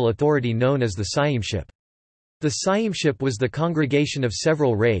political authority known as the Saimship. The Saimship was the congregation of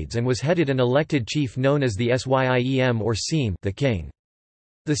several raids and was headed an elected chief known as the Syiem or Seem, the king.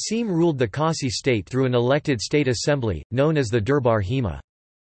 The Seem ruled the Kasi state through an elected state assembly, known as the Durbar Hema.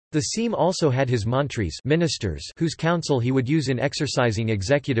 The Seem also had his mantris, ministers, whose counsel he would use in exercising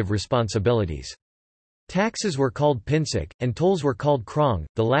executive responsibilities. Taxes were called pinsik, and tolls were called krong,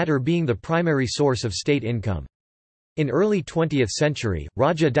 the latter being the primary source of state income. In early 20th century,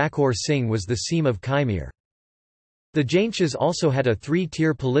 Raja Dakor Singh was the Seem of Kaimir. The Jaintias also had a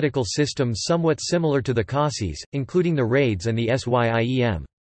three-tier political system somewhat similar to the Kasis, including the raids and the Syiem.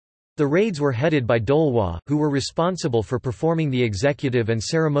 The raids were headed by Dolwa, who were responsible for performing the executive and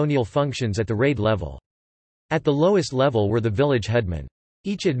ceremonial functions at the raid level. At the lowest level were the village headmen.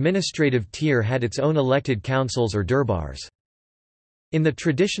 Each administrative tier had its own elected councils or durbars. In the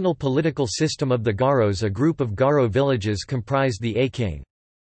traditional political system of the Garos, a group of Garo villages comprised the A-King.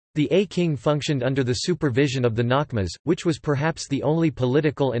 The A-King functioned under the supervision of the Nakmas, which was perhaps the only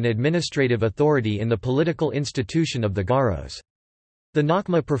political and administrative authority in the political institution of the Garos. The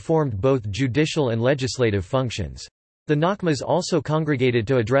Nakma performed both judicial and legislative functions. The Nakmas also congregated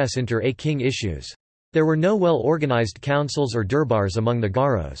to address inter-A-King issues. There were no well-organized councils or durbars among the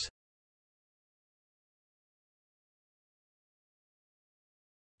Garos.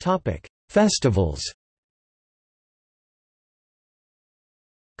 Festivals.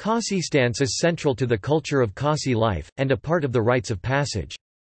 Kasi dance is central to the culture of Kasi life, and a part of the rites of passage.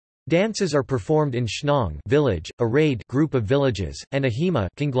 Dances are performed in Shnong village, a raid group of villages, and a hema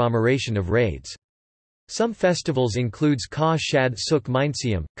conglomeration of raids. Some festivals includes Ka Shad Suk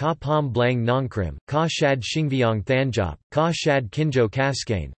Minsiam, Ka Pom Blang Nongkrim, Ka Shad Shingviang Thanjop, Ka Shad Kinjo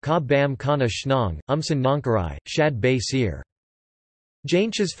Kaskane, Ka Bam Kana Shnong, Umsan Nongkarai, Shad Bay Seer.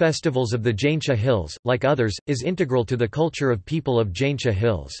 Jaintia's festivals of the Jaintia Hills, like others, is integral to the culture of people of Jaintia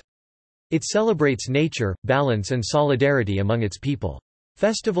Hills. It celebrates nature, balance and solidarity among its people.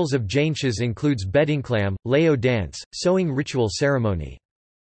 Festivals of Jaintias includes Bedingklam, Leo dance, sowing ritual ceremony.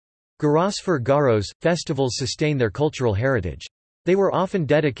 Garosfer Garos, festivals sustain their cultural heritage. They were often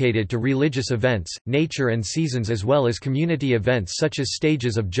dedicated to religious events, nature and seasons as well as community events such as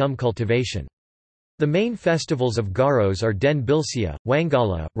stages of Jhum cultivation. The main festivals of Garos are Den Bilsia,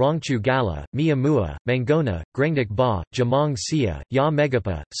 Wangala, Rongchu Gala, Mia Mua, Mangona, Grengdik Ba, Jamong Sia, Ya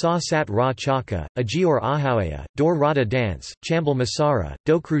Megapa, Sa Sat Ra Chaka, Ajior Ahawaya, Dor Rada Dance, Chambal Masara,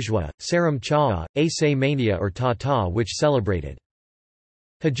 Dokrujwa, Saram Cha'a, Ase Mania or Ta-Ta which celebrated.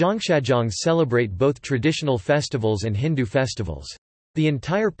 Hajangshajongs celebrate both traditional festivals and Hindu festivals. The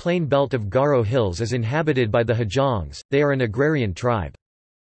entire plain belt of Garo Hills is inhabited by the Hajangs, they are an agrarian tribe.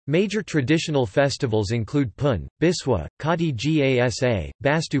 Major traditional festivals include Pun, Biswa, Kati Gasa,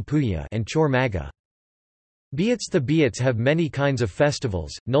 Bastu Puya and Chor Maga. Biats. The Biats have many kinds of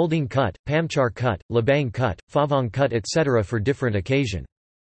festivals, Nolding Kut, Pamchar Kut, Labang Kut, Favong Kut etc. for different occasion.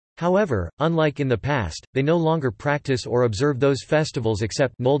 However, unlike in the past, they no longer practice or observe those festivals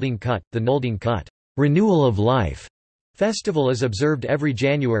except Nolding Kut. The Nolding Kut Renewal of Life festival is observed every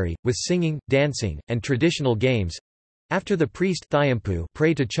January, with singing, dancing, and traditional games. After the priest Thayampu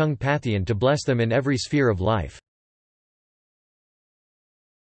pray to Chung Pathian to bless them in every sphere of life.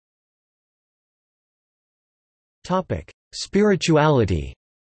 Spirituality.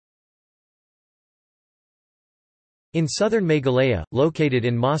 In southern Meghalaya, located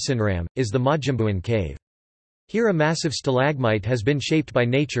in Masinram, is the Majumbuan cave. Here a massive stalagmite has been shaped by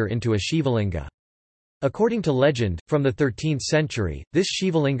nature into a Shivalinga. According to legend, from the 13th century, this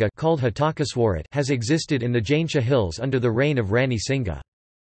Shivalinga called Hatakaswarat has existed in the Jaintia hills under the reign of Rani Singha.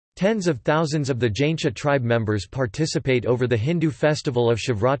 Tens of thousands of the Jaintia tribe members participate over the Hindu festival of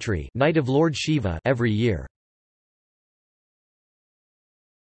Shivratri, Night of Lord Shiva, every year.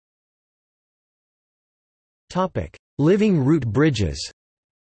 Living root bridges.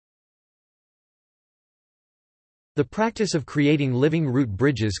 The practice of creating living root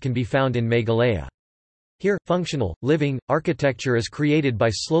bridges can be found in Meghalaya. Here, functional, living, architecture is created by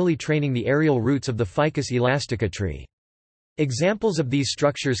slowly training the aerial roots of the Ficus elastica tree. Examples of these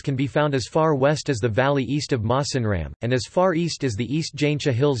structures can be found as far west as the valley east of Masinram, and as far east as the East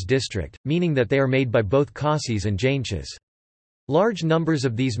Jaintia Hills district, meaning that they are made by both Kasis and Jaintias. Large numbers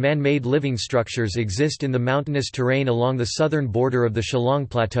of these man-made living structures exist in the mountainous terrain along the southern border of the Shillong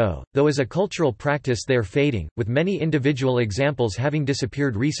Plateau, though as a cultural practice they are fading, with many individual examples having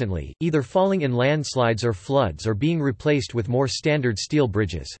disappeared recently, either falling in landslides or floods or being replaced with more standard steel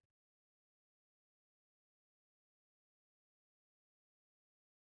bridges.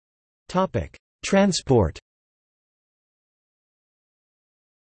 Transport.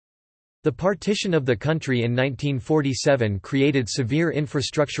 The partition of the country in 1947 created severe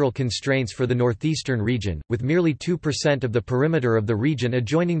infrastructural constraints for the northeastern region, with merely 2% of the perimeter of the region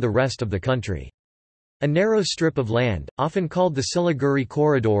adjoining the rest of the country. A narrow strip of land, often called the Siliguri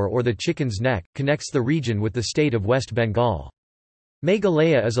Corridor or the Chicken's Neck, connects the region with the state of West Bengal.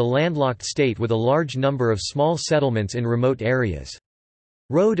 Meghalaya is a landlocked state with a large number of small settlements in remote areas.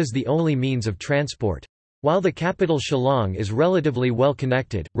 Road is the only means of transport. While the capital Shillong is relatively well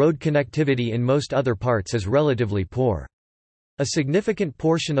connected, road connectivity in most other parts is relatively poor. A significant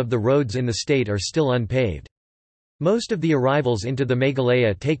portion of the roads in the state are still unpaved. Most of the arrivals into the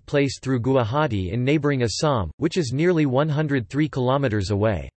Meghalaya take place through Guwahati in neighbouring Assam, which is nearly 103 km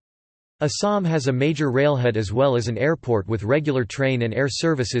away. Assam has a major railhead as well as an airport with regular train and air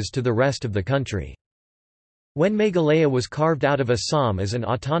services to the rest of the country. When Meghalaya was carved out of Assam as an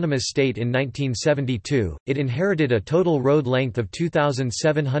autonomous state in 1972, it inherited a total road length of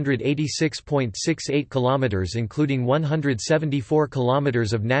 2,786.68 km, including 174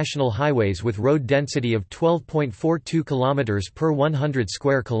 km of national highways with road density of 12.42 km per 100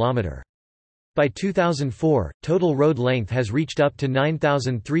 square kilometre. By 2004, total road length has reached up to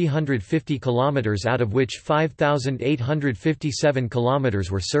 9,350 km, out of which 5,857 km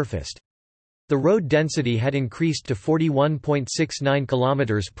were surfaced. The road density had increased to 41.69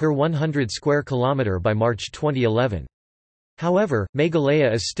 km per 100 square kilometre by March 2011. However,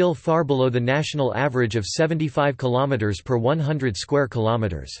 Meghalaya is still far below the national average of 75 km per 100 square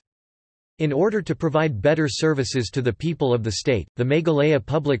kilometres. In order to provide better services to the people of the state, the Meghalaya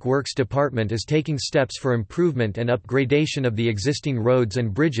Public Works Department is taking steps for improvement and upgradation of the existing roads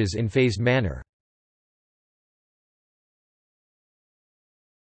and bridges in phased manner.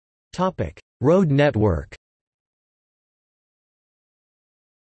 Road network.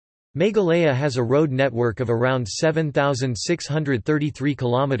 Meghalaya has a road network of around 7,633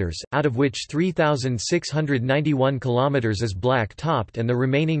 km, out of which 3,691 km is black-topped and the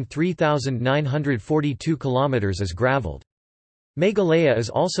remaining 3,942 km is gravelled. Meghalaya is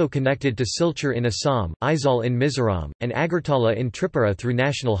also connected to Silchar in Assam, Aizawl in Mizoram, and Agartala in Tripura through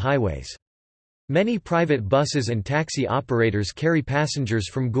national highways. Many private buses and taxi operators carry passengers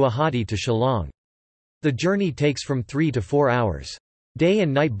from Guwahati to Shillong. The journey takes from 3 to 4 hours. Day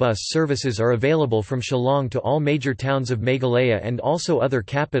and night bus services are available from Shillong to all major towns of Meghalaya and also other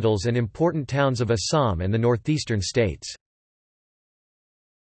capitals and important towns of Assam and the northeastern states.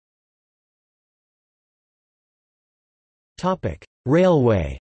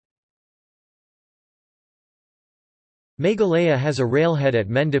 Railway. Meghalaya has a railhead at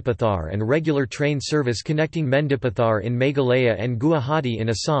Mendipathar, and regular train service connecting Mendipathar in Meghalaya and Guwahati in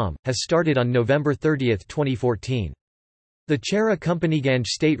Assam has started on November 30, 2014. The Chera Companyganj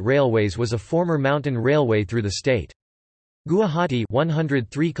State Railways was a former mountain railway through the state. Guwahati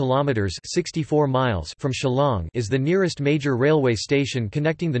 103 kilometers 64 miles from Shillong is the nearest major railway station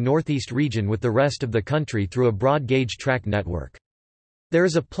connecting the northeast region with the rest of the country through a broad-gauge track network. There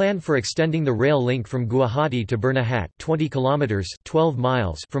is a plan for extending the rail link from Guwahati to Burnaghat 20 kilometers 12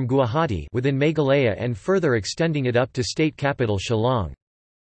 miles from Guwahati within Meghalaya and further extending it up to state capital Shillong.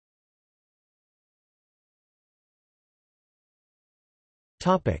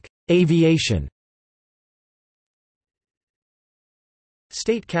 Aviation.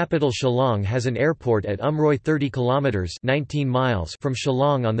 State capital Shillong has an airport at Umroi 30 kilometers 19 miles from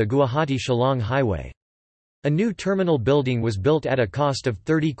Shillong on the Guwahati-Shillong highway. A new terminal building was built at a cost of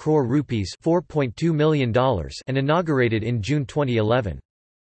 30 crore rupees $4.2 million and inaugurated in June 2011.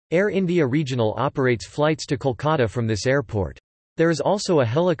 Air India Regional operates flights to Kolkata from this airport. There is also a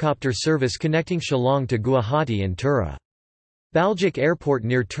helicopter service connecting Shillong to Guwahati and Tura. Baljik Airport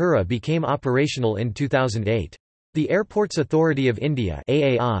near Tura became operational in 2008. The Airports Authority of India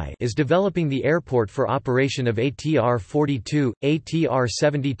 (AAI) is developing the airport for operation of ATR-42,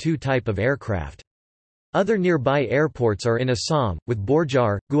 ATR-72 type of aircraft. Other nearby airports are in Assam, with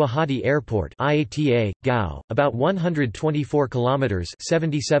Borjar, Guwahati Airport IATA, Gao, about 124 kilometers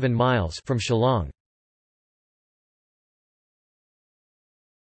 (77 miles) from Shillong.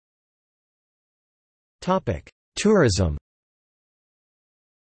 Topic: Tourism.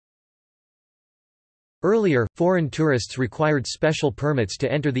 Earlier, foreign tourists required special permits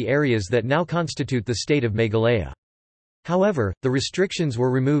to enter the areas that now constitute the state of Meghalaya. However, the restrictions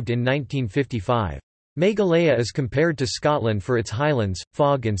were removed in 1955. Meghalaya is compared to Scotland for its highlands,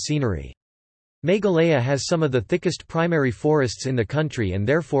 fog and scenery. Meghalaya has some of the thickest primary forests in the country and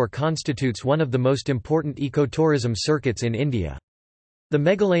therefore constitutes one of the most important ecotourism circuits in India. The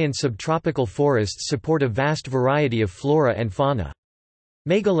Meghalayan subtropical forests support a vast variety of flora and fauna.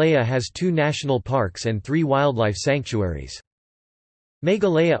 Meghalaya has 2 national parks and 3 wildlife sanctuaries.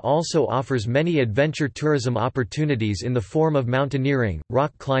 Meghalaya also offers many adventure tourism opportunities in the form of mountaineering,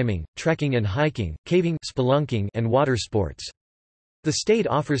 rock climbing, trekking and hiking, caving, spelunking, and water sports. The state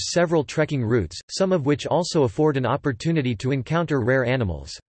offers several trekking routes, some of which also afford an opportunity to encounter rare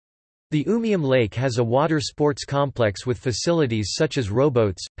animals. The Umiam Lake has a water sports complex with facilities such as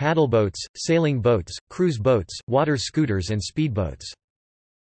rowboats, paddleboats, sailing boats, cruise boats, water scooters and speedboats.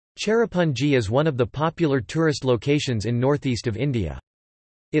 Cherrapunji is one of the popular tourist locations in northeast of India.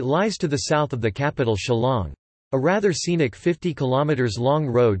 It lies to the south of the capital Shillong. A rather scenic 50 km long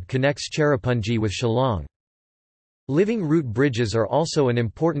road connects Cherrapunji with Shillong. Living root bridges are also an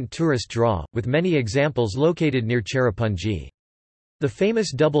important tourist draw, with many examples located near Cherrapunji. The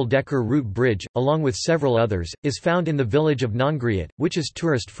famous double-decker root bridge, along with several others, is found in the village of Nongriat, which is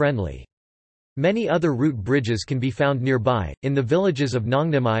tourist-friendly. Many other root bridges can be found nearby, in the villages of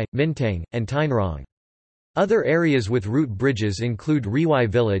Nongnamai, Mintang, and Tainrong. Other areas with root bridges include Riwai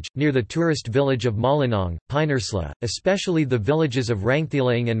village, near the tourist village of Malinong, Pinersla, especially the villages of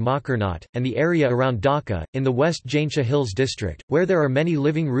Rangthilang and Makarnat, and the area around Dhaka, in the West Jaintia Hills district, where there are many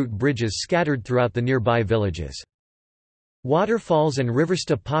living root bridges scattered throughout the nearby villages. Waterfalls and rivers.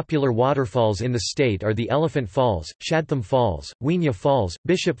 Popular waterfalls in the state are the Elephant Falls, Shadtham Falls, Weenya Falls,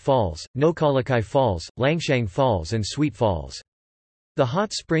 Bishop Falls, Nokalakai Falls, Langshang Falls and Sweet Falls. The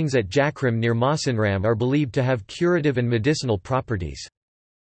hot springs at Jakrim near Masinram are believed to have curative and medicinal properties.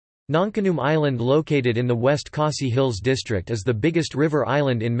 Nongkanum Island, located in the West Khasi Hills district, is the biggest river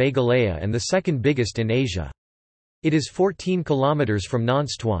island in Meghalaya and the second biggest in Asia. It is 14 km from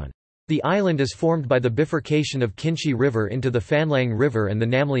Nonstuan. The island is formed by the bifurcation of Kinchi River into the Phanlang River and the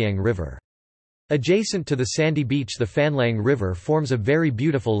Namliang River. Adjacent to the sandy beach, the Phanlang River forms a very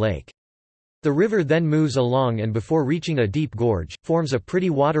beautiful lake. The river then moves along and before reaching a deep gorge, forms a pretty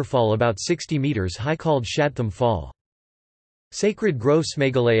waterfall about 60 meters high called Shadtham Fall. Sacred Groves.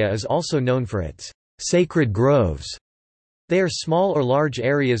 Meghalaya is also known for its sacred groves. They are small or large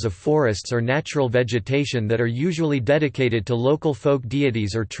areas of forests or natural vegetation that are usually dedicated to local folk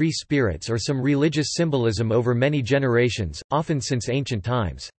deities or tree spirits or some religious symbolism over many generations, often since ancient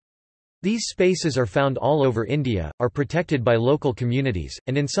times. These spaces are found all over India, are protected by local communities,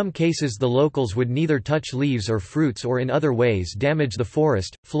 and in some cases the locals would neither touch leaves or fruits or in other ways damage the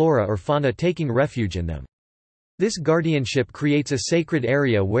forest, flora or fauna taking refuge in them. This guardianship creates a sacred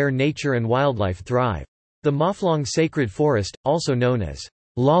area where nature and wildlife thrive. The Maflong Sacred Forest, also known as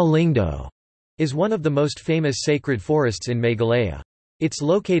La Lingdo, is one of the most famous sacred forests in Meghalaya. It's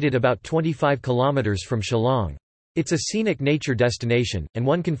located about 25 km from Shillong. It's a scenic nature destination, and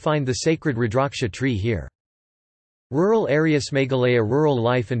one can find the sacred Rudraksha tree here. Rural areas. Meghalaya rural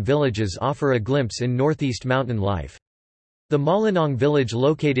life and villages offer a glimpse in northeast mountain life. The Malinong village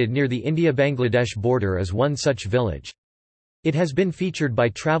located near the India-Bangladesh border is one such village. It has been featured by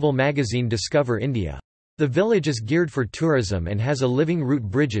travel magazine Discover India. The village is geared for tourism and has a living root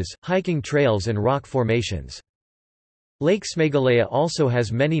bridges, hiking trails and rock formations. Lakes. Meghalaya also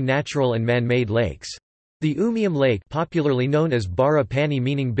has many natural and man-made lakes. The Umiam Lake, popularly known as Bara Pani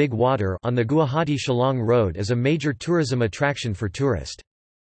meaning big water, on the Guwahati-Shillong Road is a major tourism attraction for tourists.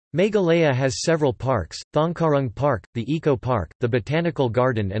 Meghalaya has several parks, Thongkarung Park, the Eco Park, the Botanical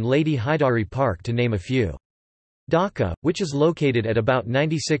Garden and Lady Haidari Park to name a few. Dhaka, which is located at about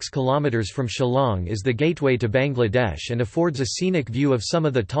 96 km from Shillong, is the gateway to Bangladesh and affords a scenic view of some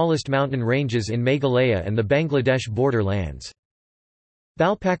of the tallest mountain ranges in Meghalaya and the Bangladesh border lands.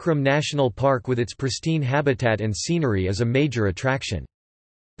 Balpakram National Park with its pristine habitat and scenery is a major attraction.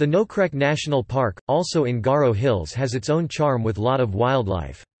 The Nokrek National Park, also in Garo Hills, has its own charm with lot of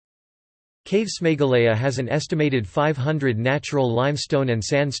wildlife. Caves. Meghalaya has an estimated 500 natural limestone and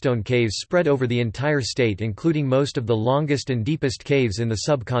sandstone caves spread over the entire state, including most of the longest and deepest caves in the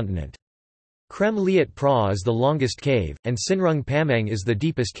subcontinent. Krem Liat Pra is the longest cave, and Sinrung Pamang is the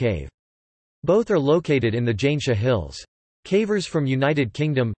deepest cave. Both are located in the Jaintia Hills. Cavers from United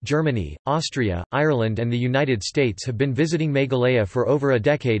Kingdom, Germany, Austria, Ireland and the United States have been visiting Meghalaya for over a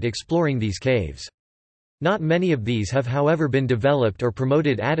decade exploring these caves. Not many of these have however been developed or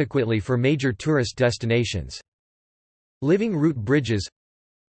promoted adequately for major tourist destinations. Living root bridges.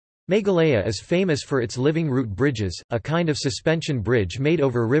 Meghalaya is famous for its living root bridges, a kind of suspension bridge made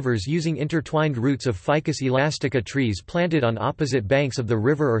over rivers using intertwined roots of Ficus elastica trees planted on opposite banks of the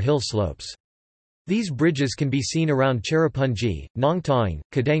river or hill slopes. These bridges can be seen around Cherrapunji, Nongtaing,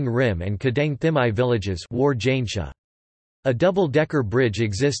 Kadang Rim and Kadang Thimai villages. War Jaintia. A double-decker bridge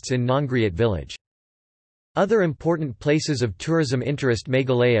exists in Nongriat village. Other important places of tourism interest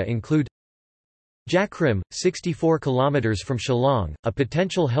Meghalaya include Jakrim, 64 km from Shillong, a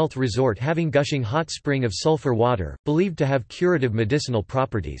potential health resort having gushing hot spring of sulfur water, believed to have curative medicinal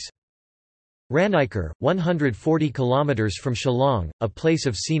properties. Ranikar, 140 km from Shillong, a place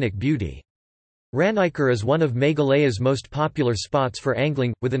of scenic beauty. Ranikar is one of Meghalaya's most popular spots for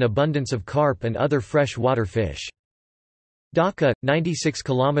angling, with an abundance of carp and other fresh water fish. Dhaka, 96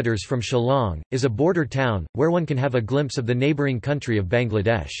 km from Shillong, is a border town, where one can have a glimpse of the neighbouring country of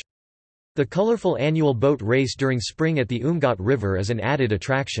Bangladesh. The colourful annual boat race during spring at the Umgat River is an added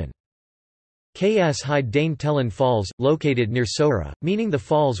attraction. Ks Hyde Dane Tellin Falls, located near Sohra, meaning the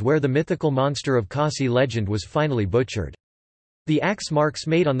falls where the mythical monster of Kasi legend was finally butchered. The axe marks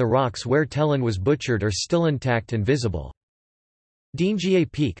made on the rocks where Tellin was butchered are still intact and visible. Dingjie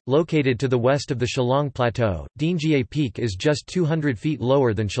Peak, located to the west of the Shillong Plateau, Dingjie Peak is just 200 feet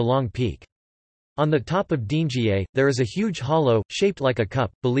lower than Shillong Peak. On the top of Dingjie, there is a huge hollow, shaped like a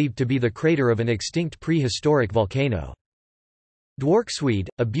cup, believed to be the crater of an extinct prehistoric volcano. Dwarksweed,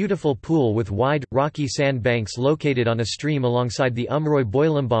 a beautiful pool with wide, rocky sand banks located on a stream alongside the Umroi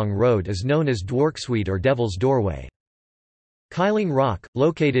Boilambong Road is known as Dwarksweed or Devil's Doorway. Kailing Rock,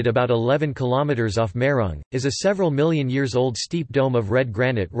 located about 11 km off Marung, is a several million years old steep dome of red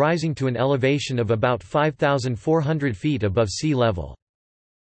granite rising to an elevation of about 5,400 feet above sea level.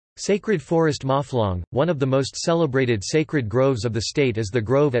 Sacred Forest Mawphlong, one of the most celebrated sacred groves of the state is the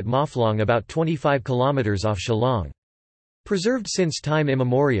grove at Mawphlong about 25 km off Shillong. Preserved since time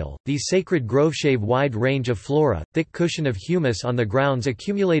immemorial, these sacred groves shave wide range of flora, thick cushion of humus on the grounds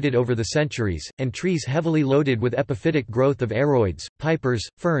accumulated over the centuries, and trees heavily loaded with epiphytic growth of aroids, pipers,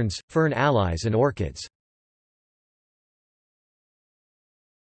 ferns, fern allies and orchids.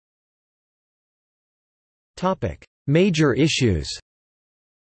 Major issues.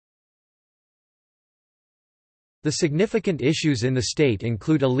 The significant issues in the state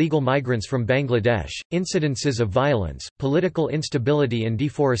include illegal migrants from Bangladesh, incidences of violence, political instability and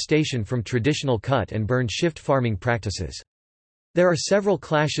deforestation from traditional cut and burn shift farming practices. There are several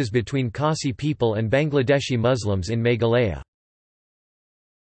clashes between Khasi people and Bangladeshi Muslims in Meghalaya.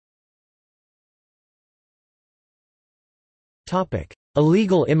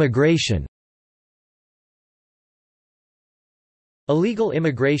 Illegal immigration. Illegal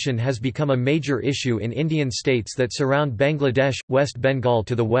immigration has become a major issue in Indian states that surround Bangladesh, West Bengal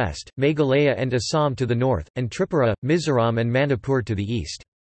to the west, Meghalaya and Assam to the north, and Tripura, Mizoram and Manipur to the east.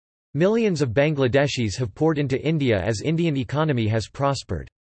 Millions of Bangladeshis have poured into India as Indian economy has prospered.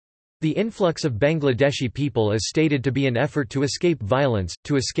 The influx of Bangladeshi people is stated to be an effort to escape violence,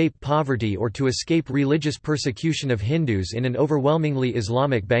 to escape poverty or to escape religious persecution of Hindus in an overwhelmingly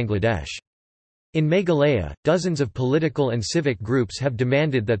Islamic Bangladesh. In Meghalaya, dozens of political and civic groups have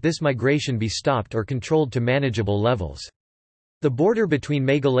demanded that this migration be stopped or controlled to manageable levels. The border between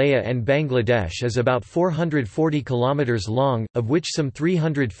Meghalaya and Bangladesh is about 440 km long, of which some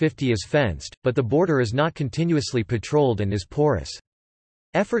 350 is fenced, but the border is not continuously patrolled and is porous.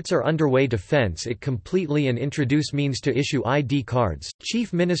 Efforts are underway to fence it completely and introduce means to issue ID cards.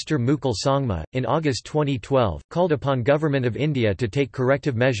 Chief Minister Mukul Sangma, in August 2012, called upon Government of India to take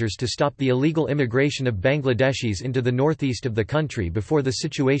corrective measures to stop the illegal immigration of Bangladeshis into the northeast of the country before the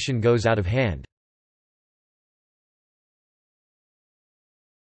situation goes out of hand.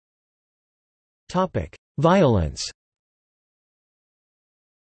 Violence.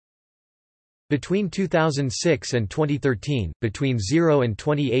 Between 2006 and 2013, between 0 and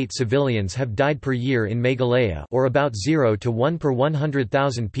 28 civilians have died per year in Meghalaya, or about 0 to 1 per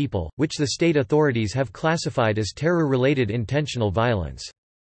 100,000 people, which the state authorities have classified as terror-related intentional violence.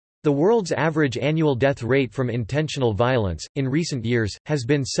 The world's average annual death rate from intentional violence, in recent years, has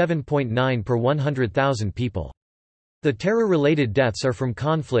been 7.9 per 100,000 people. The terror-related deaths are from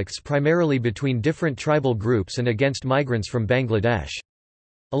conflicts primarily between different tribal groups and against migrants from Bangladesh.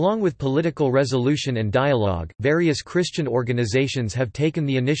 Along with political resolution and dialogue, various Christian organizations have taken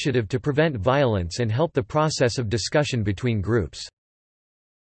the initiative to prevent violence and help the process of discussion between groups.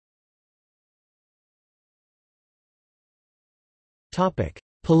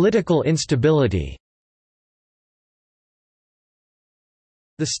 Political instability.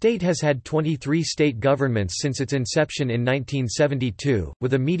 The state has had 23 state governments since its inception in 1972,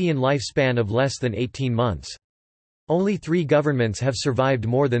 with a median lifespan of less than 18 months. Only 3 governments have survived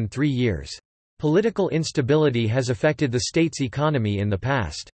more than 3 years. Political instability has affected the state's economy in the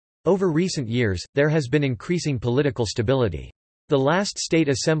past. Over recent years, there has been increasing political stability. The last state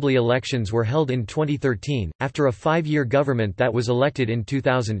assembly elections were held in 2013, after a 5-year government that was elected in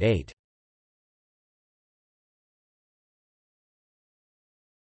 2008.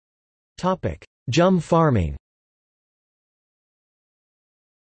 Jhum farming.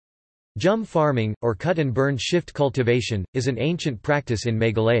 Jhum farming, or cut-and-burn shift cultivation, is an ancient practice in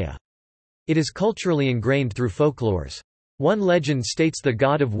Meghalaya. It is culturally ingrained through folklores. One legend states the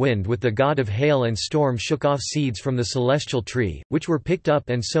god of wind with the god of hail and storm shook off seeds from the celestial tree, which were picked up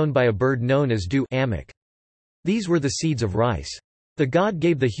and sown by a bird known as dew. These were the seeds of rice. The god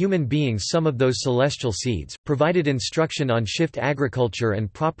gave the human beings some of those celestial seeds, provided instruction on shift agriculture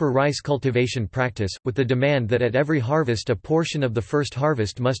and proper rice cultivation practice, with the demand that at every harvest a portion of the first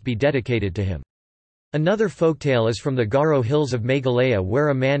harvest must be dedicated to him. Another folktale is from the Garo hills of Meghalaya, where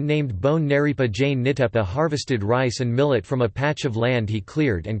a man named Bone Naripa Jain Nitepa harvested rice and millet from a patch of land he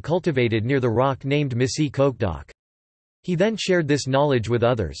cleared and cultivated near the rock named Misi Kokdok. He then shared this knowledge with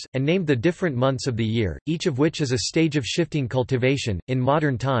others, and named the different months of the year, each of which is a stage of shifting cultivation. In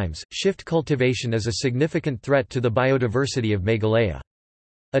modern times, shift cultivation is a significant threat to the biodiversity of Meghalaya.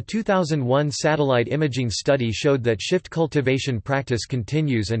 A 2001 satellite imaging study showed that shift cultivation practice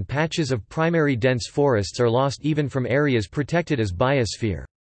continues and patches of primary dense forests are lost even from areas protected as biosphere.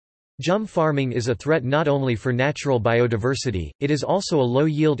 Jhum farming is a threat not only for natural biodiversity, it is also a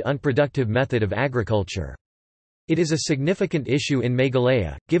low-yield unproductive method of agriculture. It is a significant issue in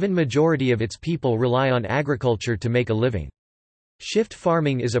Meghalaya, given majority of its people rely on agriculture to make a living. Shift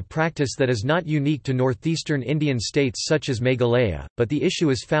farming is a practice that is not unique to northeastern Indian states such as Meghalaya, but the issue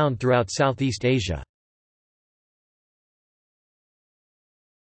is found throughout Southeast Asia.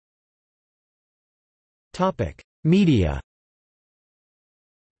 Media.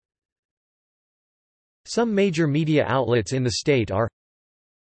 Some major media outlets in the state are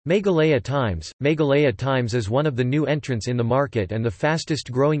Meghalaya Times. Meghalaya Times is one of the new entrants in the market and the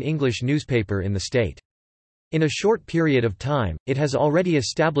fastest growing English newspaper in the state. In a short period of time, it has already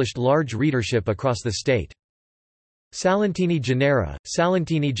established large readership across the state. Salantini Janera.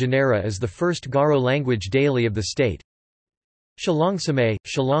 Salantini Janera is the first Garo language daily of the state. Shillong Samay.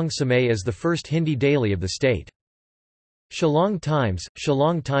 Shillong Samay is the first Hindi daily of the state. Shillong Times.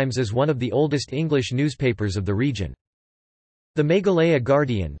 Shillong Times is one of the oldest English newspapers of the region. The Meghalaya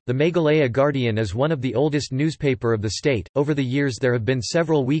Guardian. The Meghalaya Guardian is one of the oldest newspaper of the state. Over the years there have been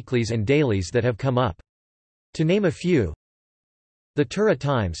several weeklies and dailies that have come up. To name a few, the Tura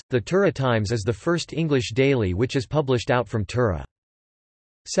Times. The Tura Times is the first English daily which is published out from Tura.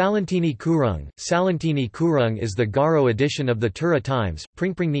 Salantini Kurung. Salantini Kurung is the Garo edition of the Tura Times,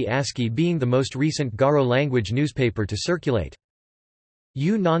 Pringpringni ASCII being the most recent Garo language newspaper to circulate.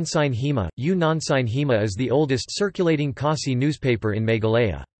 U Nonsign Hema. U Nonsign Hema is the oldest circulating Khasi newspaper in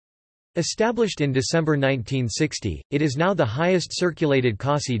Meghalaya. Established in December 1960, it is now the highest circulated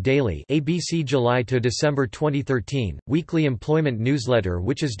Khasi daily ABC July to December 2013, weekly employment newsletter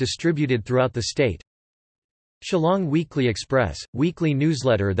which is distributed throughout the state. Shillong Weekly Express, weekly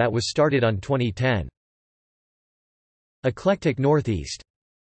newsletter that was started on 2010. Eclectic Northeast.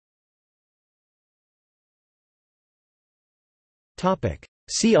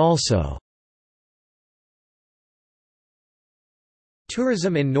 See also: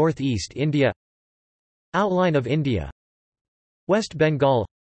 Tourism in Northeast India, Outline of India, West Bengal,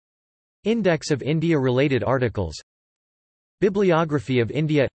 Index of India-related articles, Bibliography of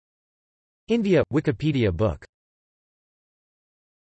India, India – Wikipedia book.